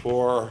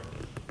for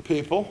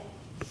people.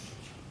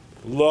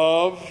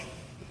 Love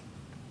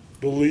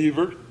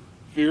believer,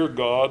 fear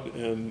God,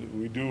 and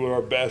we do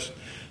our best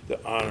to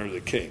honor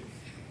the king.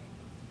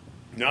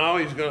 Now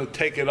he's going to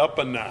take it up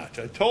a notch.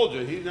 I told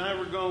you, he's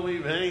never going to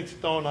leave any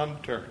stone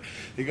unturned.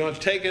 He's going to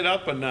take it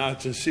up a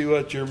notch and see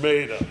what you're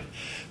made of.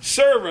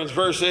 Servants,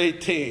 verse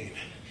 18.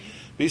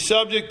 Be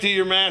subject to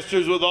your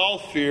masters with all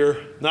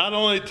fear, not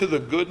only to the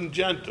good and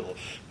gentle,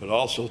 but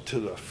also to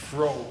the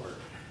froward.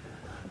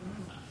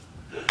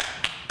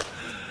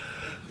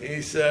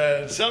 He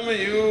said, some of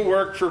you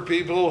work for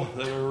people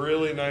that are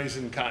really nice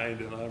and kind,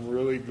 and I'm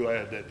really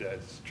glad that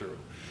that's true.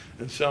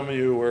 And some of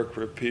you work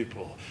for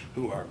people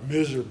who are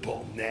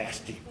miserable,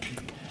 nasty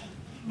people.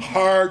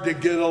 Hard to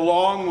get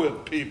along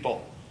with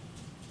people.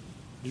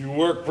 You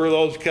work for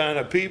those kind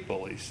of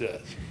people, he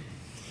says.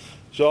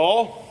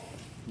 So,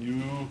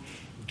 you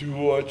do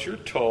what you're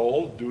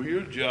told. Do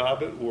your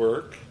job at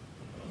work.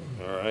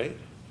 All right?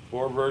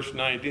 4 verse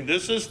 19.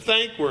 This is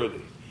thankworthy.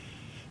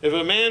 If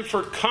a man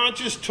for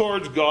conscience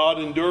towards God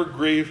endure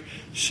grief,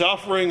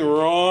 suffering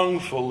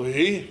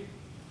wrongfully,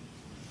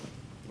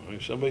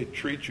 if somebody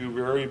treats you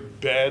very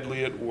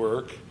badly at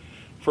work,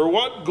 for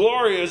what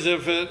glory is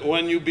if it,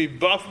 when you be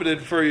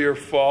buffeted for your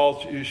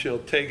faults, you shall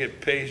take it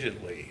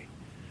patiently?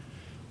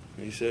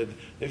 And he said,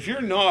 if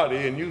you're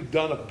naughty and you've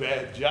done a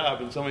bad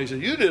job, and somebody says,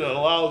 you did a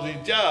lousy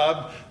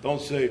job,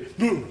 don't say,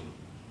 boom.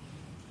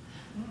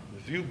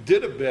 If you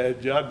did a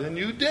bad job, then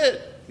you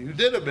did. You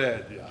did a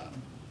bad job.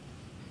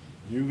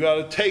 You got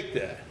to take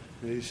that.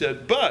 And he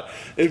said, but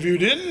if you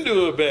didn't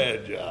do a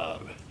bad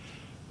job,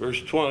 verse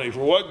 20,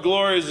 for what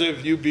glory is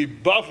if you be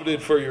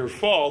buffeted for your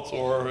faults,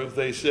 or if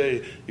they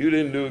say you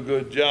didn't do a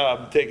good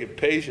job, take it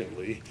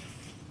patiently.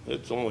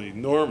 That's only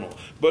normal.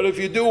 But if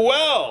you do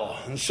well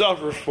and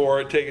suffer for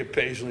it, take it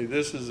patiently.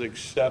 This is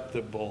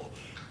acceptable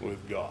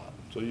with God.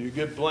 So you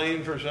get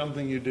blamed for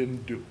something you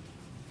didn't do.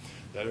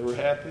 That ever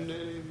happened to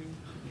any of you?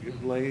 You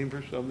get blamed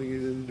for something you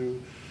didn't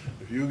do?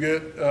 If you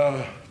get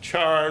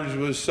charged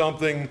with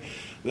something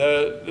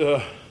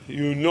that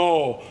you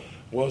know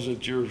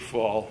wasn't your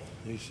fault,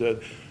 he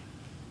said,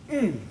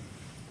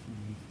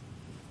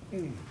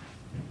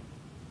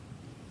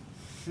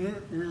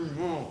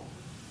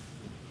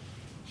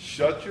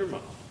 shut your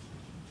mouth.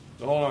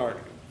 Don't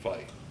argue,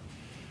 fight.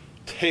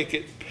 Take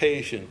it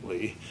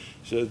patiently.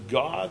 He says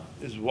God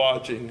is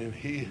watching and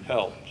he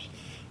helps.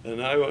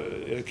 And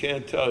I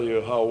can't tell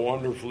you how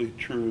wonderfully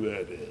true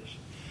that is.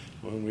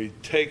 When we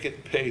take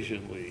it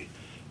patiently,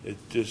 it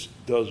just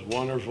does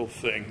wonderful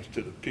things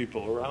to the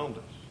people around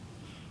us.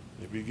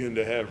 They begin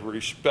to have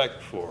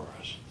respect for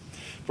us.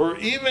 For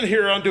even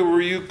hereunto were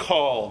you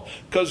called,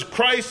 because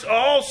Christ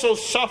also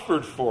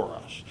suffered for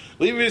us,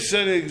 leaving us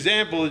an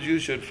example that you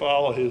should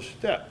follow his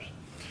steps.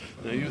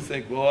 Now you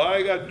think, well,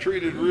 I got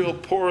treated real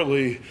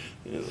poorly.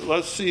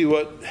 Let's see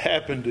what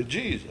happened to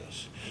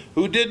Jesus,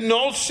 who did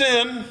no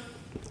sin,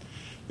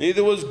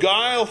 neither was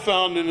guile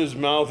found in his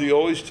mouth. He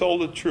always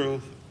told the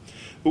truth.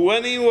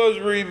 When he was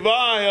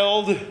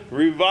reviled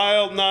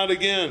not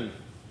again.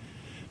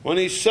 When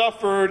he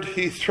suffered,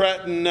 he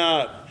threatened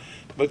not,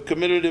 but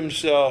committed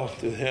himself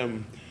to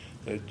him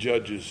that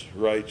judges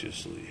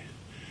righteously.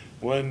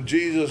 When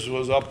Jesus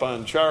was up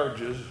on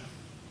charges,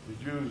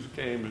 the Jews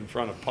came in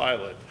front of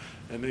Pilate,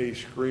 and they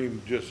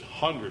screamed just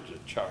hundreds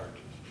of charges.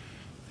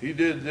 He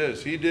did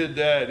this, he did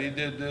that, he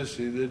did this,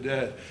 he did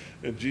that.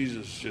 And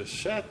Jesus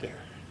just sat there.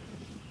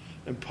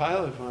 And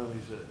Pilate finally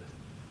said,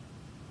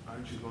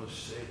 aren't you going to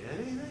say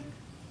anything?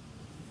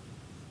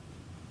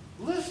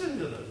 Listen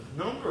to the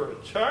number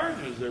of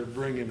charges they're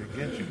bringing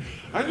against you.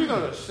 Aren't you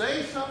going to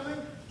say something?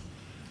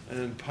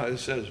 And it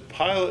says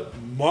Pilate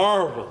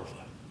marveled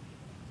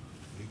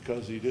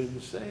because he didn't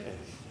say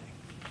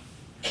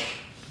anything.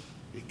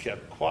 He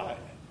kept quiet.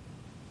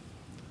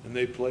 And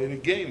they played a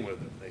game with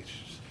him. They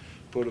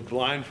put a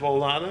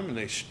blindfold on him and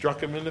they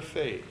struck him in the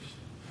face.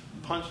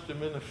 Punched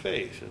him in the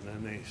face. And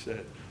then they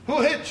said,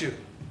 who hit you?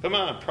 Come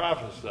on,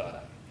 prophesy.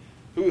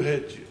 Who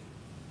hit you?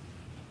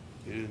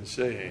 He didn't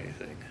say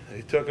anything.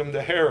 They took him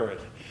to Herod.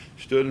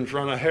 Stood in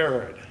front of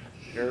Herod.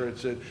 Herod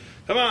said,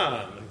 come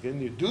on,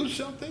 can you do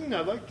something?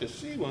 I'd like to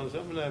see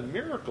some of that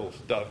miracle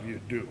stuff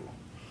you do.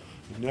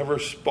 He never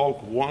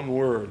spoke one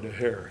word to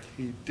Herod.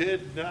 He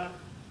did not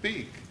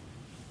speak.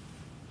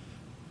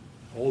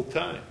 The whole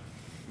time.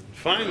 And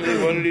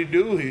finally, what did he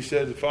do? He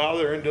said,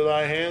 Father, into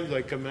thy hands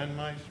I commend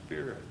my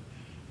spirit.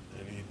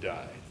 And he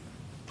died.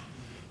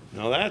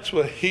 Now that's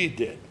what he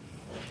did.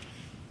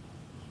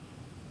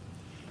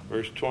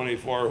 Verse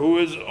 24, who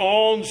his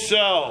own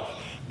self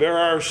bare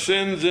our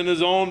sins in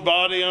his own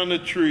body on the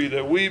tree,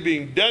 that we,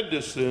 being dead to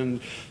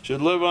sin,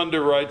 should live unto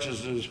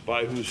righteousness,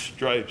 by whose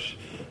stripes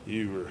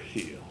you were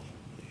healed.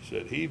 He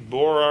said he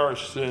bore our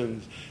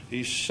sins.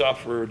 He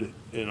suffered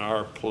in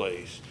our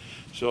place.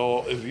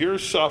 So if you're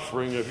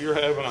suffering, if you're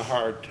having a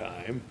hard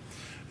time,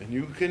 and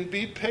you can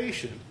be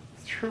patient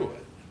through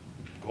it,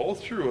 go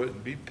through it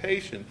and be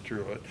patient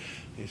through it.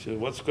 He said,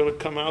 what's going to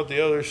come out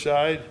the other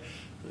side?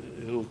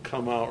 It'll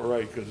come out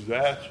right, because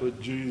that's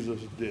what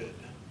Jesus did.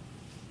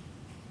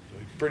 So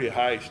it's a pretty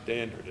high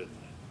standard, isn't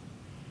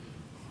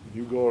it?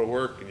 You go to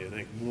work and you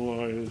think,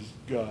 boy, this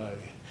guy,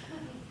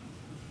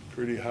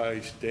 pretty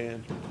high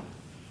standard.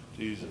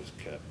 Jesus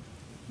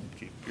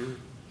keep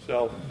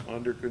yourself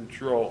under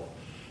control.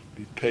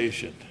 Be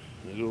patient.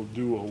 It'll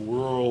do a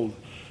world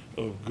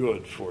of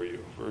good for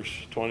you. Verse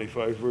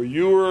 25, for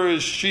you were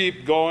as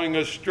sheep going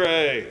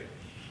astray.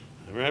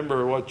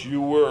 Remember what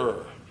you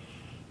were.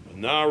 But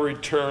now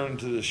return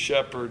to the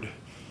shepherd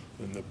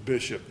and the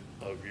bishop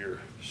of your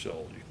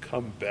soul. You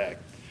come back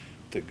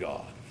to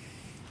God.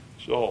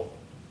 So,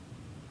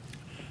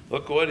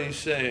 look what he's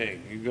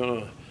saying. You're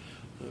going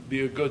to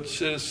be a good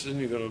citizen.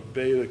 You're going to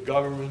obey the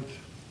government.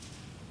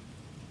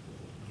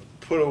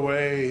 Put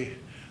away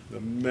the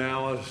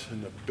malice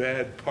and the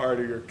bad part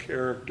of your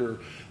character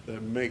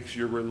that makes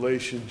your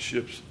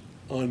relationships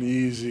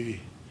uneasy.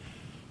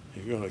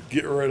 You're going to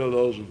get rid of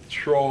those and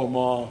throw them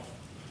off.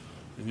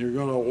 And you're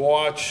going to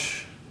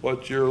watch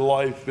what your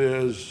life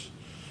is.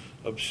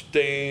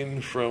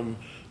 Abstain from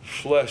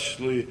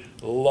fleshly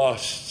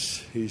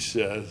lusts, he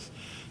says.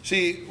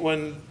 See,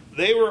 when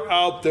they were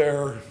out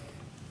there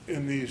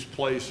in these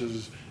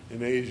places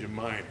in Asia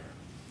Minor,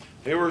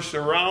 they were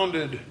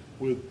surrounded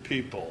with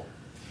people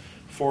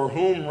for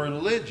whom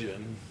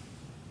religion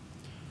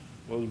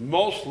was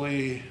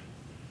mostly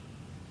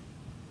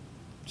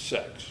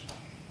sex.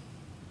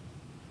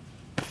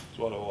 That's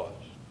what it was.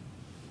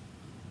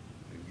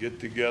 They get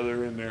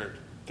together in their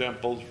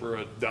temples for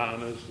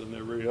Adonis and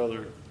every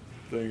other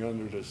thing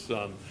under the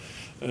sun.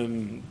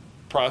 And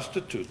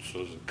prostitutes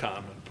was a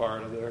common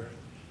part of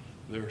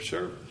their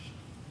service,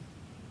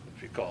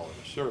 if you call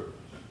it a service.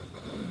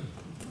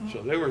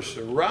 So they were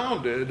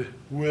surrounded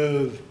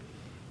with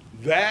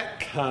that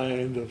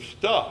kind of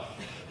stuff.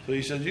 So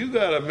he says, you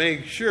got to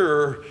make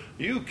sure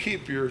you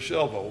keep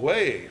yourself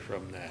away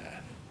from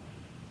that.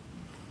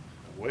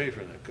 Away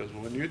from that. Because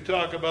when you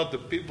talk about the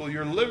people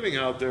you're living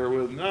out there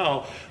with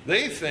now,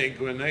 they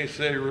think when they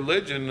say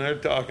religion, they're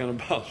talking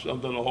about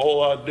something a whole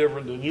lot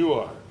different than you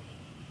are.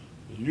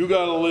 You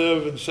got to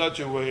live in such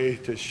a way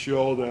to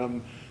show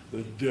them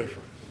the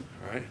difference.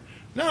 Right?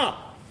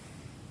 Now,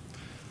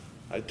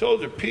 I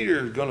told you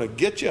Peter is going to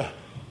get you.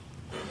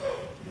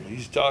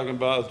 He's talking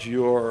about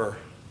your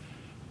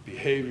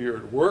behavior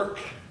at work,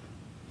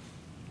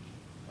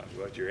 talking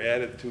about your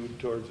attitude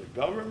towards the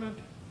government,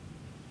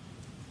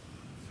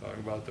 talking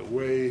about the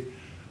way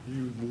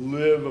you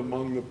live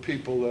among the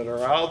people that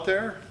are out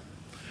there.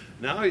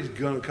 Now he's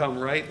going to come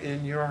right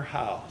in your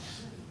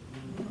house.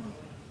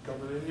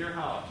 Coming in your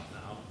house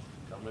now.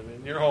 Coming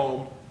in your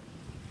home.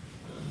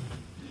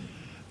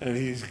 And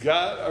he's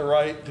got a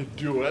right to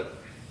do it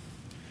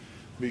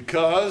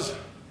because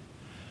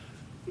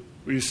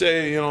we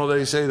say,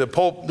 they say the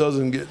Pope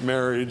doesn't get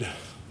married.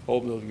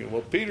 Well,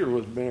 Peter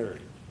was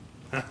married.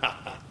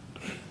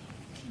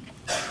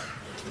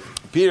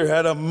 Peter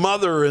had a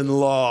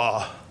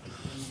mother-in-law.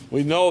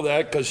 We know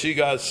that because she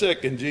got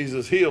sick and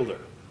Jesus healed her.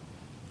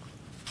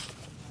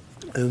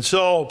 And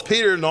so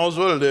Peter knows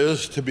what it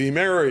is to be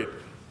married.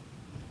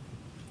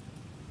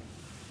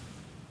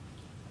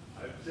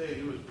 I'd say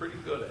he was pretty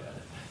good at it.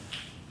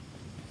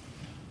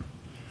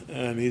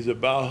 And he's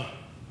about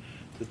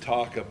to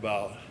talk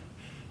about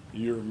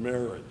your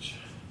marriage.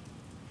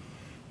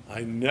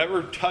 I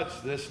never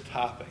touched this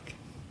topic.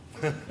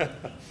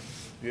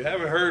 You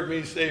haven't heard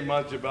me say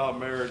much about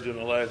marriage in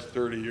the last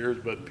 30 years,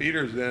 but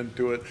Peter's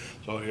into it.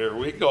 So here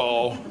we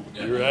go.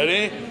 You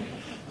ready?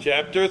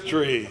 Chapter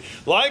 3.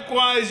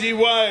 Likewise, ye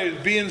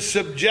wives, be in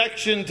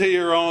subjection to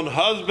your own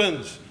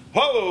husbands.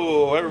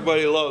 Whoa,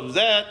 everybody loves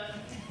that.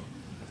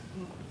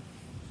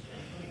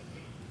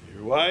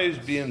 Your wives,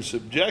 be in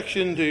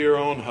subjection to your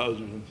own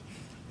husbands.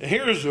 And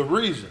here's the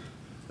reason.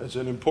 That's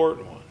an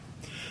important one.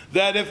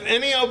 That if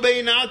any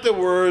obey not the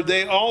word,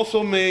 they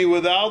also may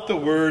without the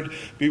word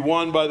be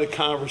won by the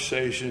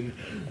conversation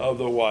of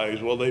the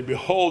wives. Well, they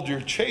behold your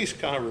chaste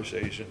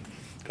conversation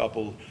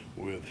coupled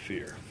with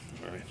fear.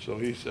 All right. So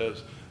he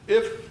says,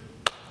 if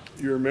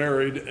you're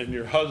married and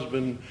your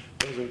husband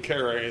doesn't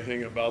care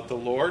anything about the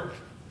Lord,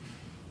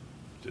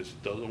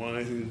 just doesn't want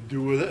anything to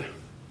do with it,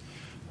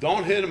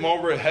 don't hit him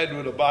over the head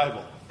with a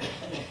Bible.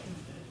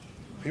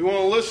 He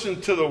won't listen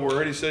to the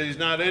word. He said he's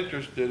not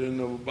interested in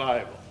the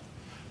Bible.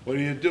 What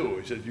do?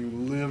 He said you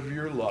live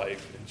your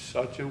life in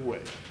such a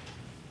way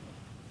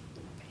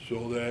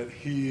so that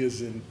he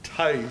is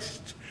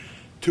enticed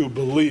to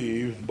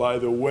believe by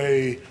the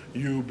way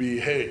you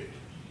behave.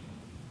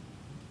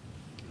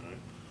 Right?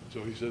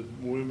 So he said,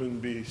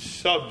 women, be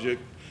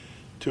subject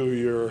to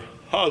your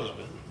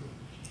husband.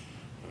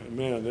 Right,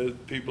 man,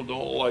 people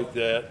don't like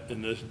that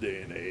in this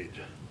day and age.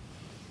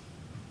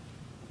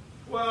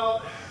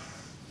 Well,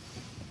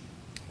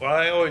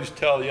 I always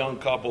tell young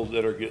couples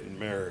that are getting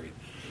married,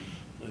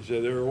 I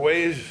say there are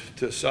ways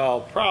to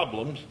solve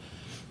problems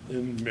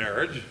in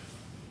marriage,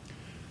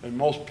 and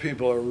most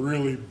people are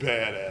really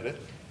bad at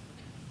it.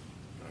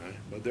 Right?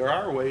 But there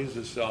are ways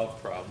to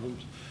solve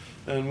problems,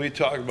 and we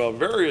talk about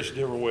various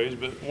different ways,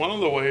 but one of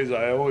the ways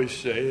I always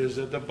say is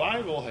that the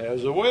Bible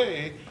has a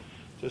way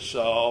to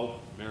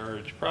solve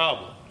marriage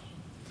problems.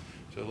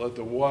 So let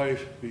the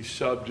wife be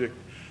subject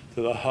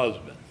to the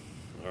husband.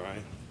 All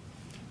right?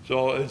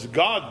 So it's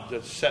God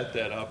that set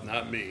that up,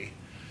 not me.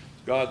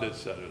 It's God that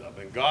set it up.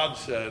 And God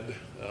said,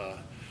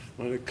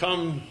 when it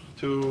comes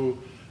to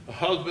a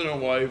husband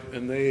and wife,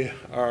 and they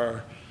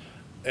are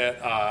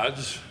at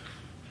odds,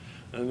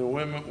 and the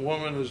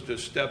woman is to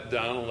step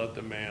down and let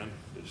the man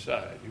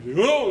decide. You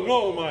say, oh,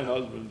 no, my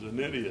husband's an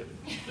idiot.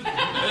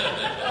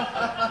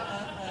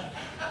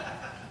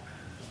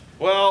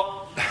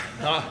 Well,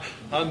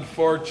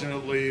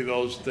 unfortunately,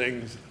 those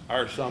things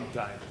are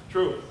sometimes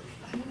true.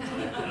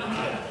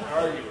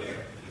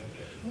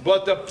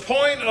 But the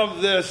point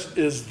of this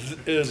is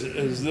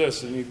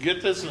this, and you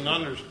get this and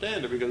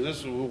understand it, because this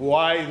is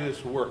why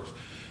this works.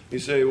 You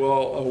say,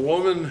 well, a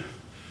woman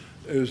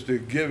is to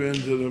give in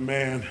to the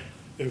man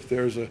if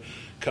there's a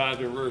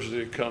controversy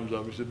that comes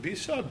up. He said, be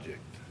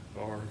subject,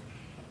 or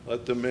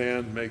let the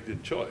man make the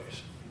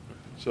choice.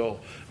 So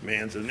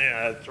man says,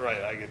 yeah, that's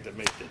right, I get to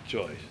make the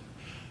choice.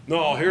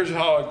 No, here's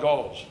how it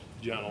goes,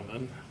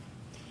 gentlemen.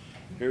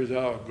 Here's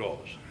how it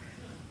goes.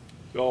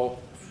 So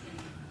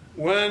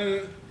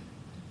when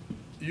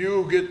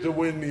you get to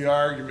win the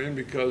argument,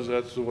 because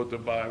that's what the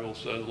Bible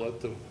says,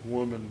 let the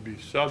woman be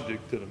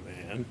subject to the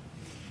man,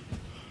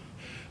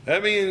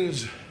 that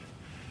means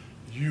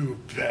you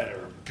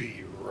better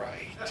be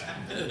right.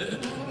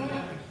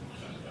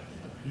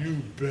 You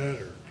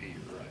better be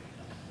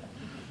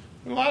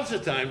right. Lots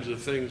of times the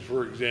things,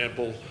 for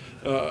example,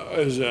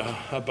 is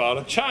about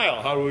a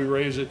child. How do we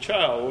raise a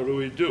child? What do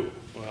we do?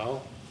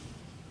 Well,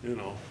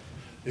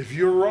 if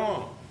you're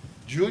wrong,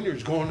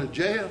 Junior's going to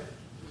jail.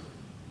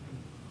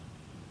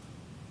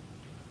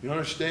 You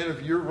understand?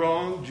 If you're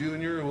wrong,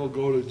 Junior will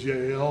go to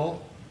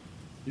jail.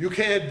 You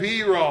can't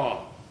be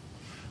wrong.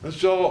 And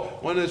so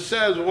when it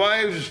says,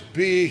 wives,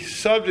 be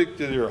subject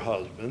to your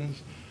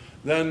husbands,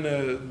 then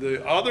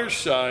the other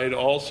side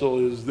also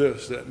is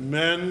this, that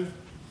men,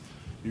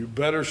 you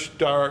better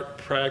start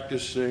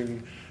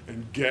practicing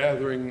and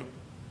gathering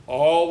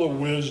all the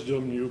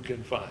wisdom you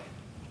can find.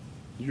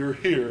 You're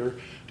here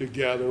to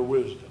gather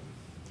wisdom.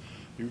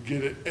 You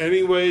get it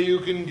any way you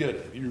can get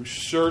it. You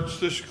search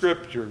the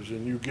scriptures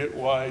and you get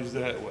wise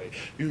that way.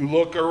 You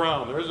look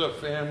around. There's a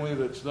family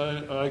that's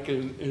not, like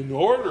in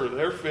order.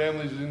 Their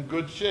family's in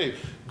good shape.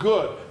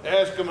 Good.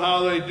 Ask them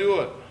how they do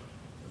it.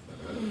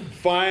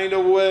 Find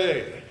a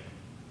way.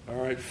 All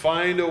right,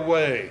 find a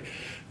way.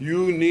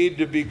 You need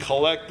to be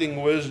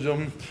collecting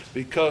wisdom,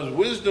 because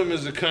wisdom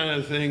is the kind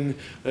of thing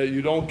that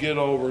you don't get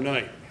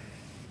overnight.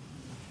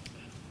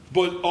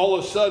 But all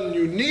of a sudden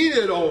you need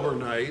it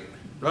overnight,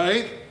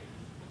 right?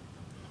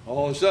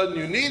 All of a sudden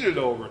you need it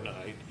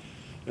overnight.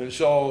 And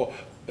so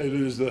it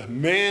is the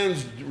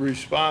man's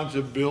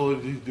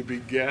responsibility to be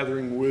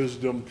gathering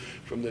wisdom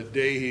from the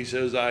day he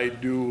says I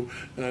do,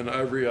 and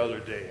every other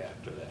day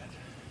after that.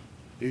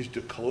 He's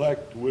to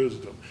collect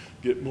wisdom.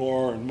 Get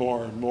more and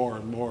more and more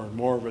and more and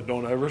more of it.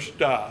 Don't ever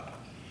stop.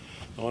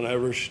 Don't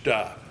ever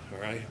stop. All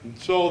right? And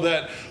so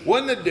that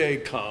when the day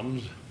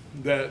comes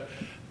that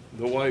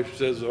the wife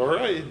says, all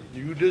right,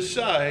 you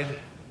decide,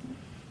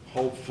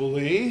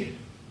 hopefully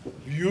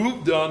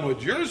you've done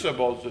what you're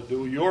supposed to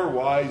do. You're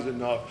wise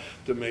enough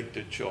to make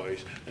the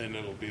choice, and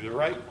it'll be the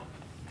right one.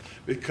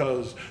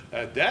 Because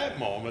at that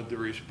moment, the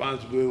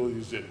responsibility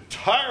is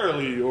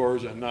entirely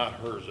yours and not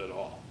hers at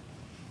all.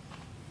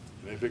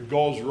 And if it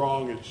goes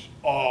wrong, it's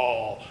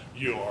all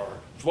your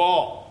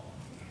fault.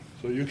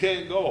 So you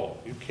can't go.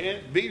 You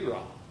can't be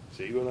wrong.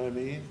 See what I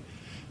mean?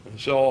 And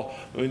so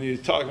when you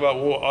talk about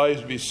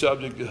wives be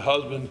subject to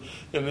husband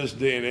in this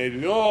day and age,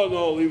 oh,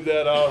 no, leave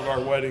that out of our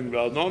wedding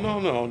vows.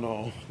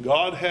 No.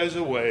 God has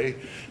a way,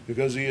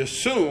 because he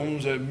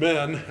assumes that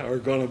men are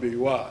going to be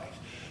wise.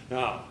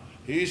 Now,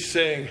 he's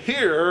saying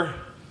here,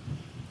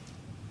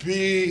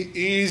 be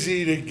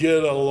easy to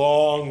get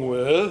along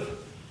with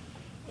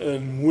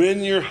and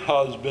win your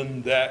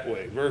husband that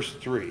way. Verse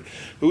 3.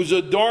 Whose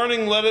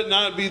adorning, let it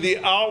not be the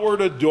outward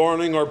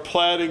adorning or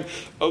plaiting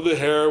of the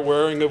hair,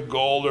 wearing of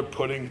gold, or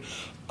putting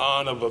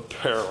on of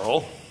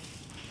apparel,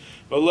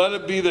 but let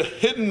it be the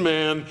hidden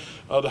man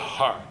of the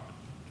heart.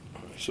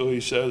 So he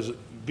says,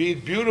 be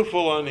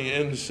beautiful on the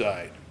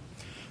inside.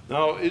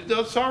 Now,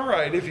 it's all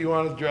right if you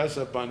want to dress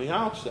up on the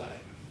outside.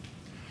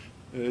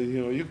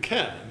 You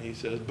can, he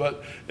says.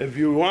 But if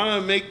you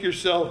want to make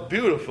yourself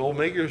beautiful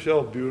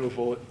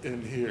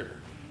in here.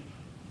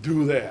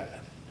 Do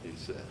that, he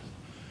says.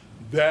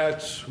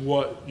 That's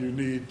what you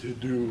need to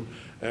do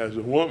as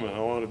a woman. I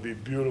want to be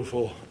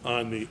beautiful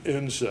on the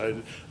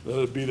inside. Let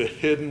it be the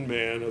hidden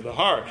man of the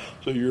heart.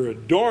 So your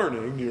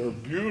adorning, your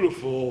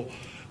beautiful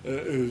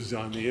is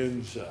on the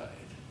inside.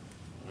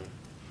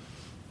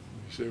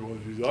 You say, well,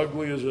 she's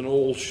ugly as an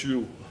old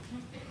shoe.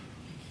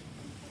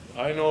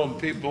 I know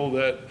people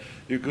that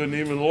you couldn't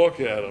even look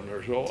at them.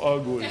 They're so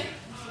ugly.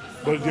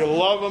 But you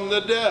love them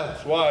to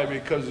death. Why?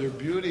 Because their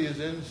beauty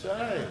is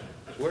inside.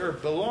 It's where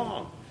it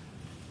belongs.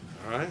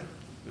 All right?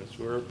 That's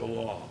where it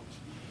belongs.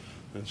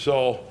 And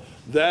so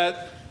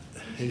that,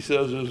 he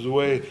says, is the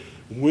way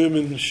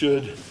women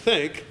should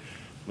think.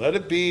 Let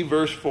it be,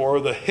 verse 4,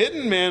 the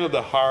hidden man of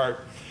the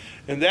heart,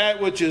 and that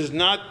which is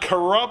not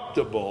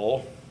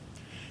corruptible,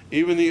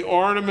 even the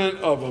ornament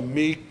of a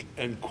meek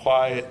and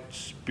quiet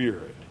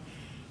spirit,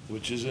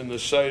 which is in the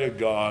sight of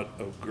God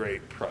of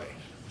great price.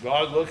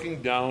 God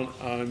looking down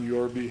on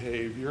your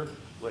behavior,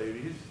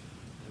 ladies,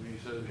 and he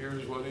said,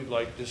 here's what he'd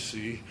like to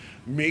see: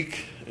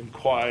 meek and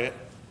quiet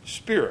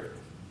spirit.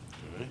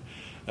 Okay?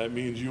 That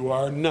means you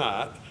are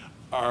not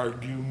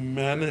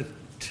argumentative.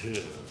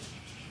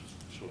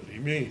 That's what he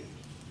means.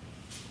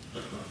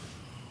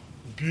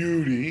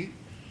 Beauty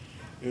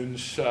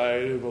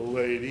inside of a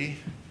lady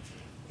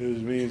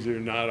means they're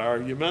not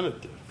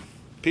argumentative.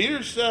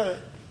 Peter said it.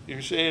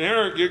 You're saying,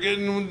 Eric, you're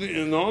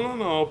getting...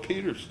 No.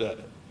 Peter said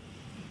it.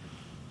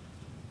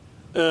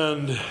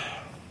 And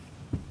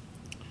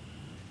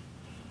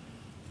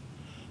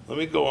let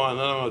me go on,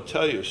 and I'm going to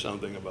tell you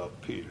something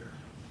about Peter.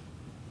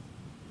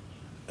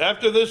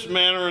 After this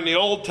manner in the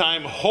old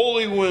time,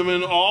 holy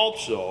women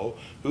also,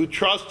 who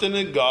trusted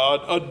in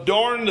God,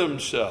 adorned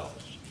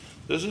themselves.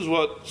 This is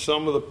what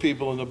some of the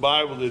people in the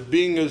Bible did,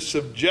 being in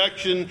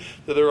subjection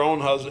to their own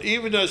husband,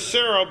 even as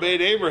Sarah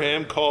obeyed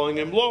Abraham, calling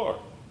him Lord.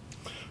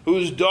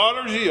 Whose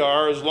daughters ye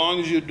are, as long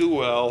as you do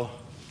well.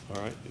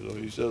 All right, so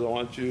he says, I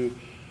want you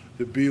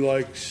to be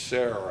like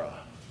Sarah.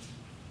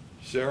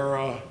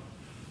 Sarah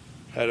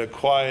had a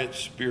quiet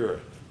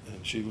spirit,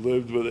 and she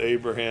lived with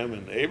Abraham.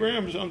 And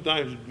Abraham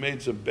sometimes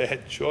made some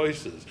bad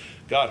choices,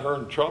 got her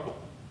in trouble.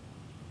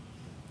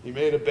 He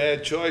made a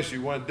bad choice. He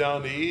went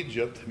down to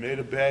Egypt, made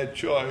a bad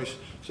choice,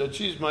 said,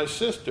 she's my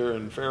sister.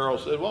 And Pharaoh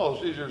said, well,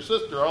 if she's your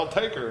sister, I'll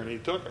take her. And he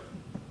took her.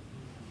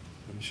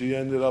 And she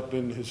ended up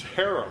in his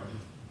harem.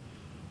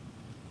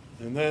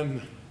 And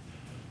then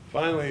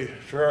finally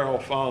Pharaoh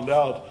found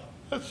out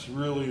that's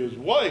really his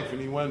wife. And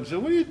he went and said,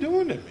 what are you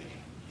doing to me?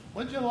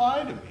 What'd you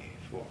lie to me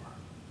for?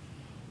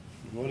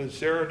 And what did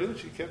Sarah do?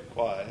 She kept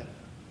quiet.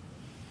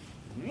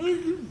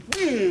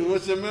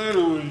 What's the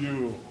matter with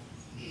you?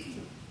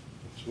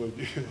 That's what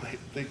you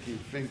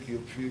think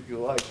you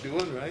like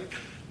doing, right?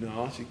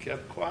 No, she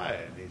kept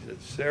quiet. And he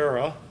said,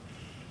 Sarah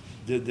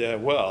did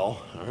that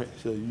well. All right,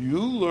 so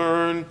you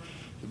learn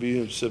to be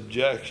in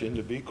subjection,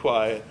 to be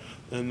quiet.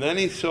 And then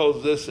he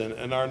throws this in,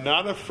 and are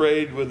not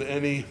afraid with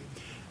any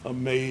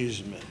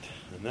amazement.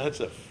 And that's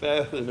a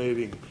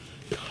fascinating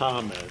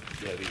comment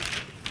that he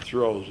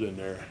throws in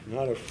there.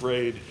 Not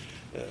afraid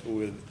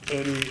with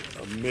any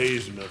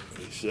amazement,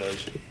 he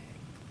says.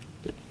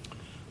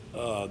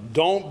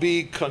 Don't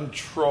be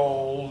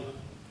controlled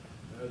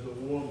as a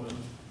woman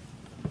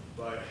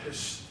by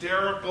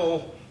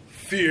hysterical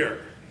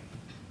fear.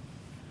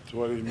 That's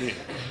what he means.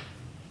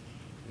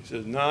 He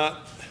says,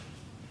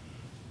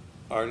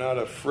 are not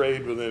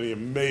afraid with any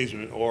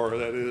amazement, or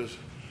that is,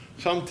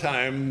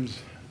 sometimes,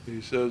 he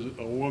says,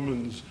 a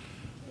woman's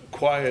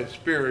quiet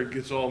spirit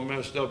gets all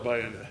messed up by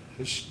a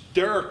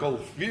hysterical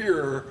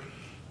fear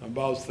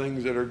about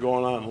things that are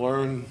going on.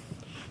 Learn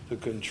to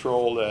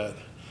control that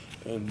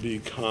and be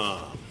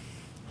calm.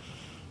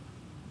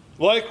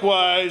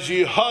 Likewise,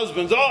 ye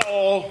husbands,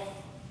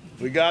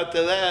 we got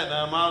to that, and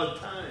I'm out of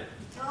time.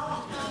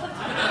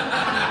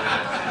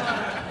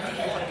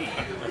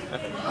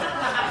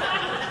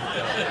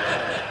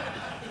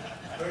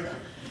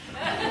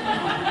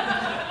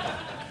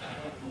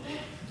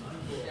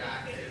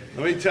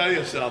 Let me tell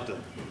you something.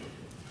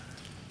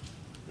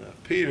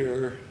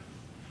 Peter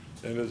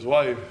and his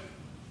wife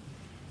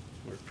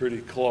were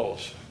pretty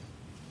close.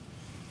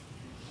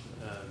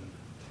 And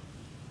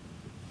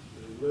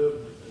they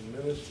lived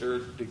and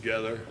ministered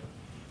together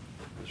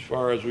as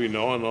far as we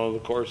know. And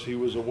of course, he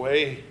was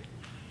away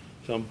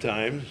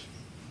sometimes,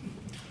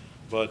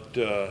 but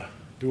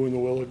doing the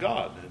will of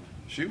God. And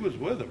she was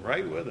with him,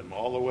 right with him,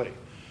 all the way.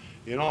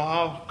 You know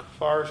how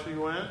far she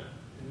went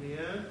in the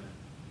end?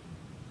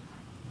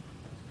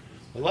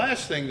 The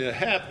last thing that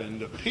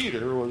happened to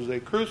Peter was they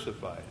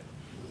crucified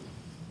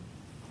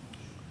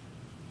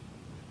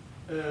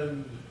him.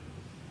 And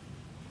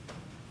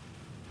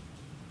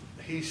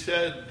he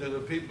said to the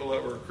people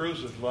that were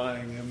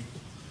crucifying him,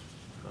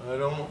 I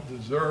don't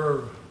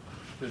deserve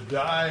to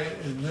die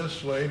in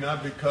this way,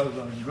 not because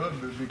I'm good,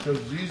 but because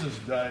Jesus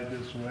died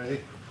this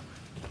way.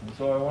 And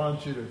so I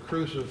want you to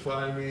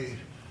crucify me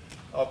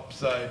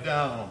upside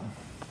down.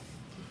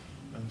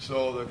 And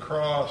so the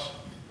cross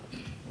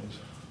was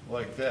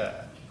like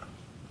that.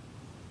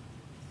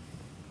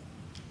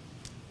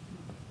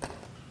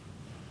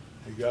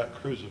 He got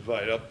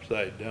crucified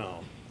upside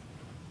down.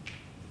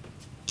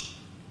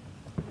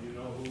 You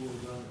know who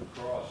was on the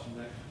cross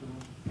next to him?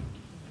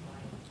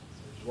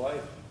 His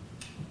wife.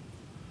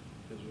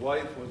 His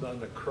wife was on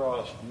the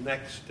cross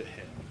next to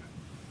him.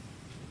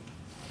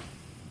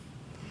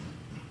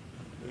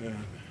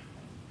 And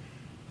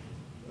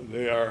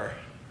they are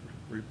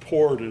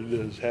reported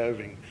as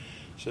having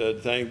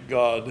said, thank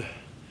God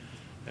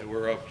that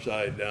we're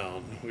upside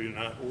down. We're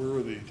not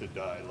worthy to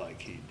die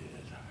like he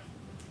did,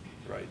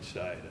 right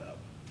side up.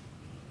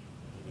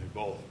 And they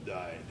both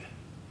died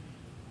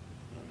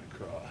on the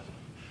cross.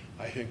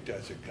 I think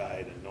that's a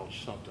guy that knows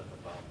something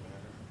about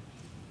marriage.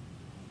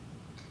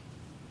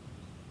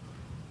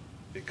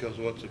 Because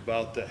what's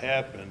about to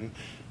happen,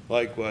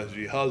 likewise,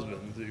 you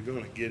husbands, you're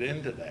going to get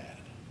into that.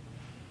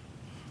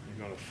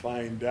 You're going to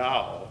find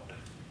out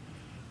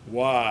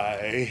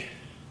why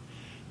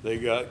they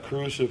got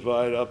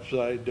crucified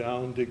upside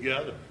down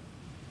together.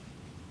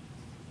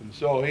 And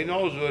so he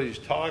knows what he's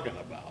talking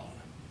about.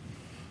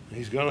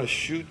 He's going to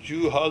shoot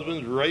you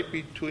husbands right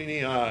between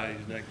the eyes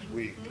next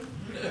week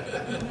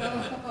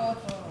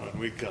when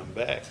we come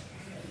back.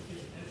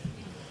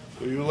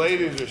 So you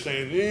ladies are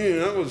saying,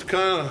 that was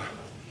kind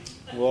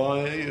of,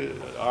 well,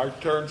 our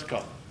turn's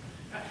coming.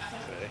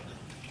 Okay?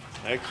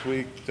 Next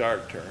week's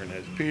our turn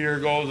as Peter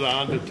goes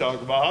on to talk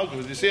about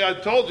husbands. You see, I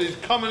told you he's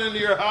coming into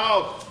your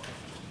house.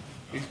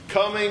 He's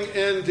coming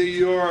into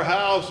your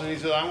house, and he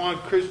said, I want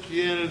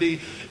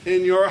Christianity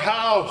in your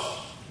house.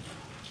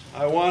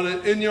 I want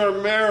it in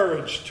your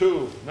marriage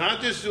too.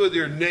 Not just with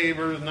your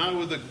neighbors, not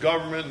with the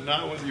government,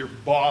 not with your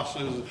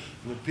bosses and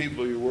the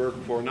people you work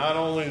for. Not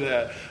only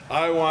that,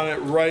 I want it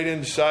right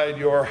inside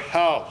your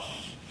house.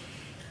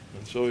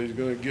 And so he's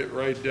going to get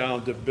right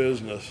down to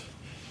business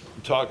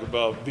and talk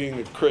about being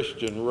a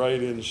Christian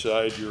right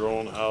inside your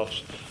own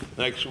house.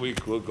 Next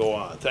week we'll go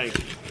on. Thank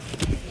you.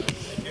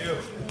 Thank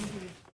you.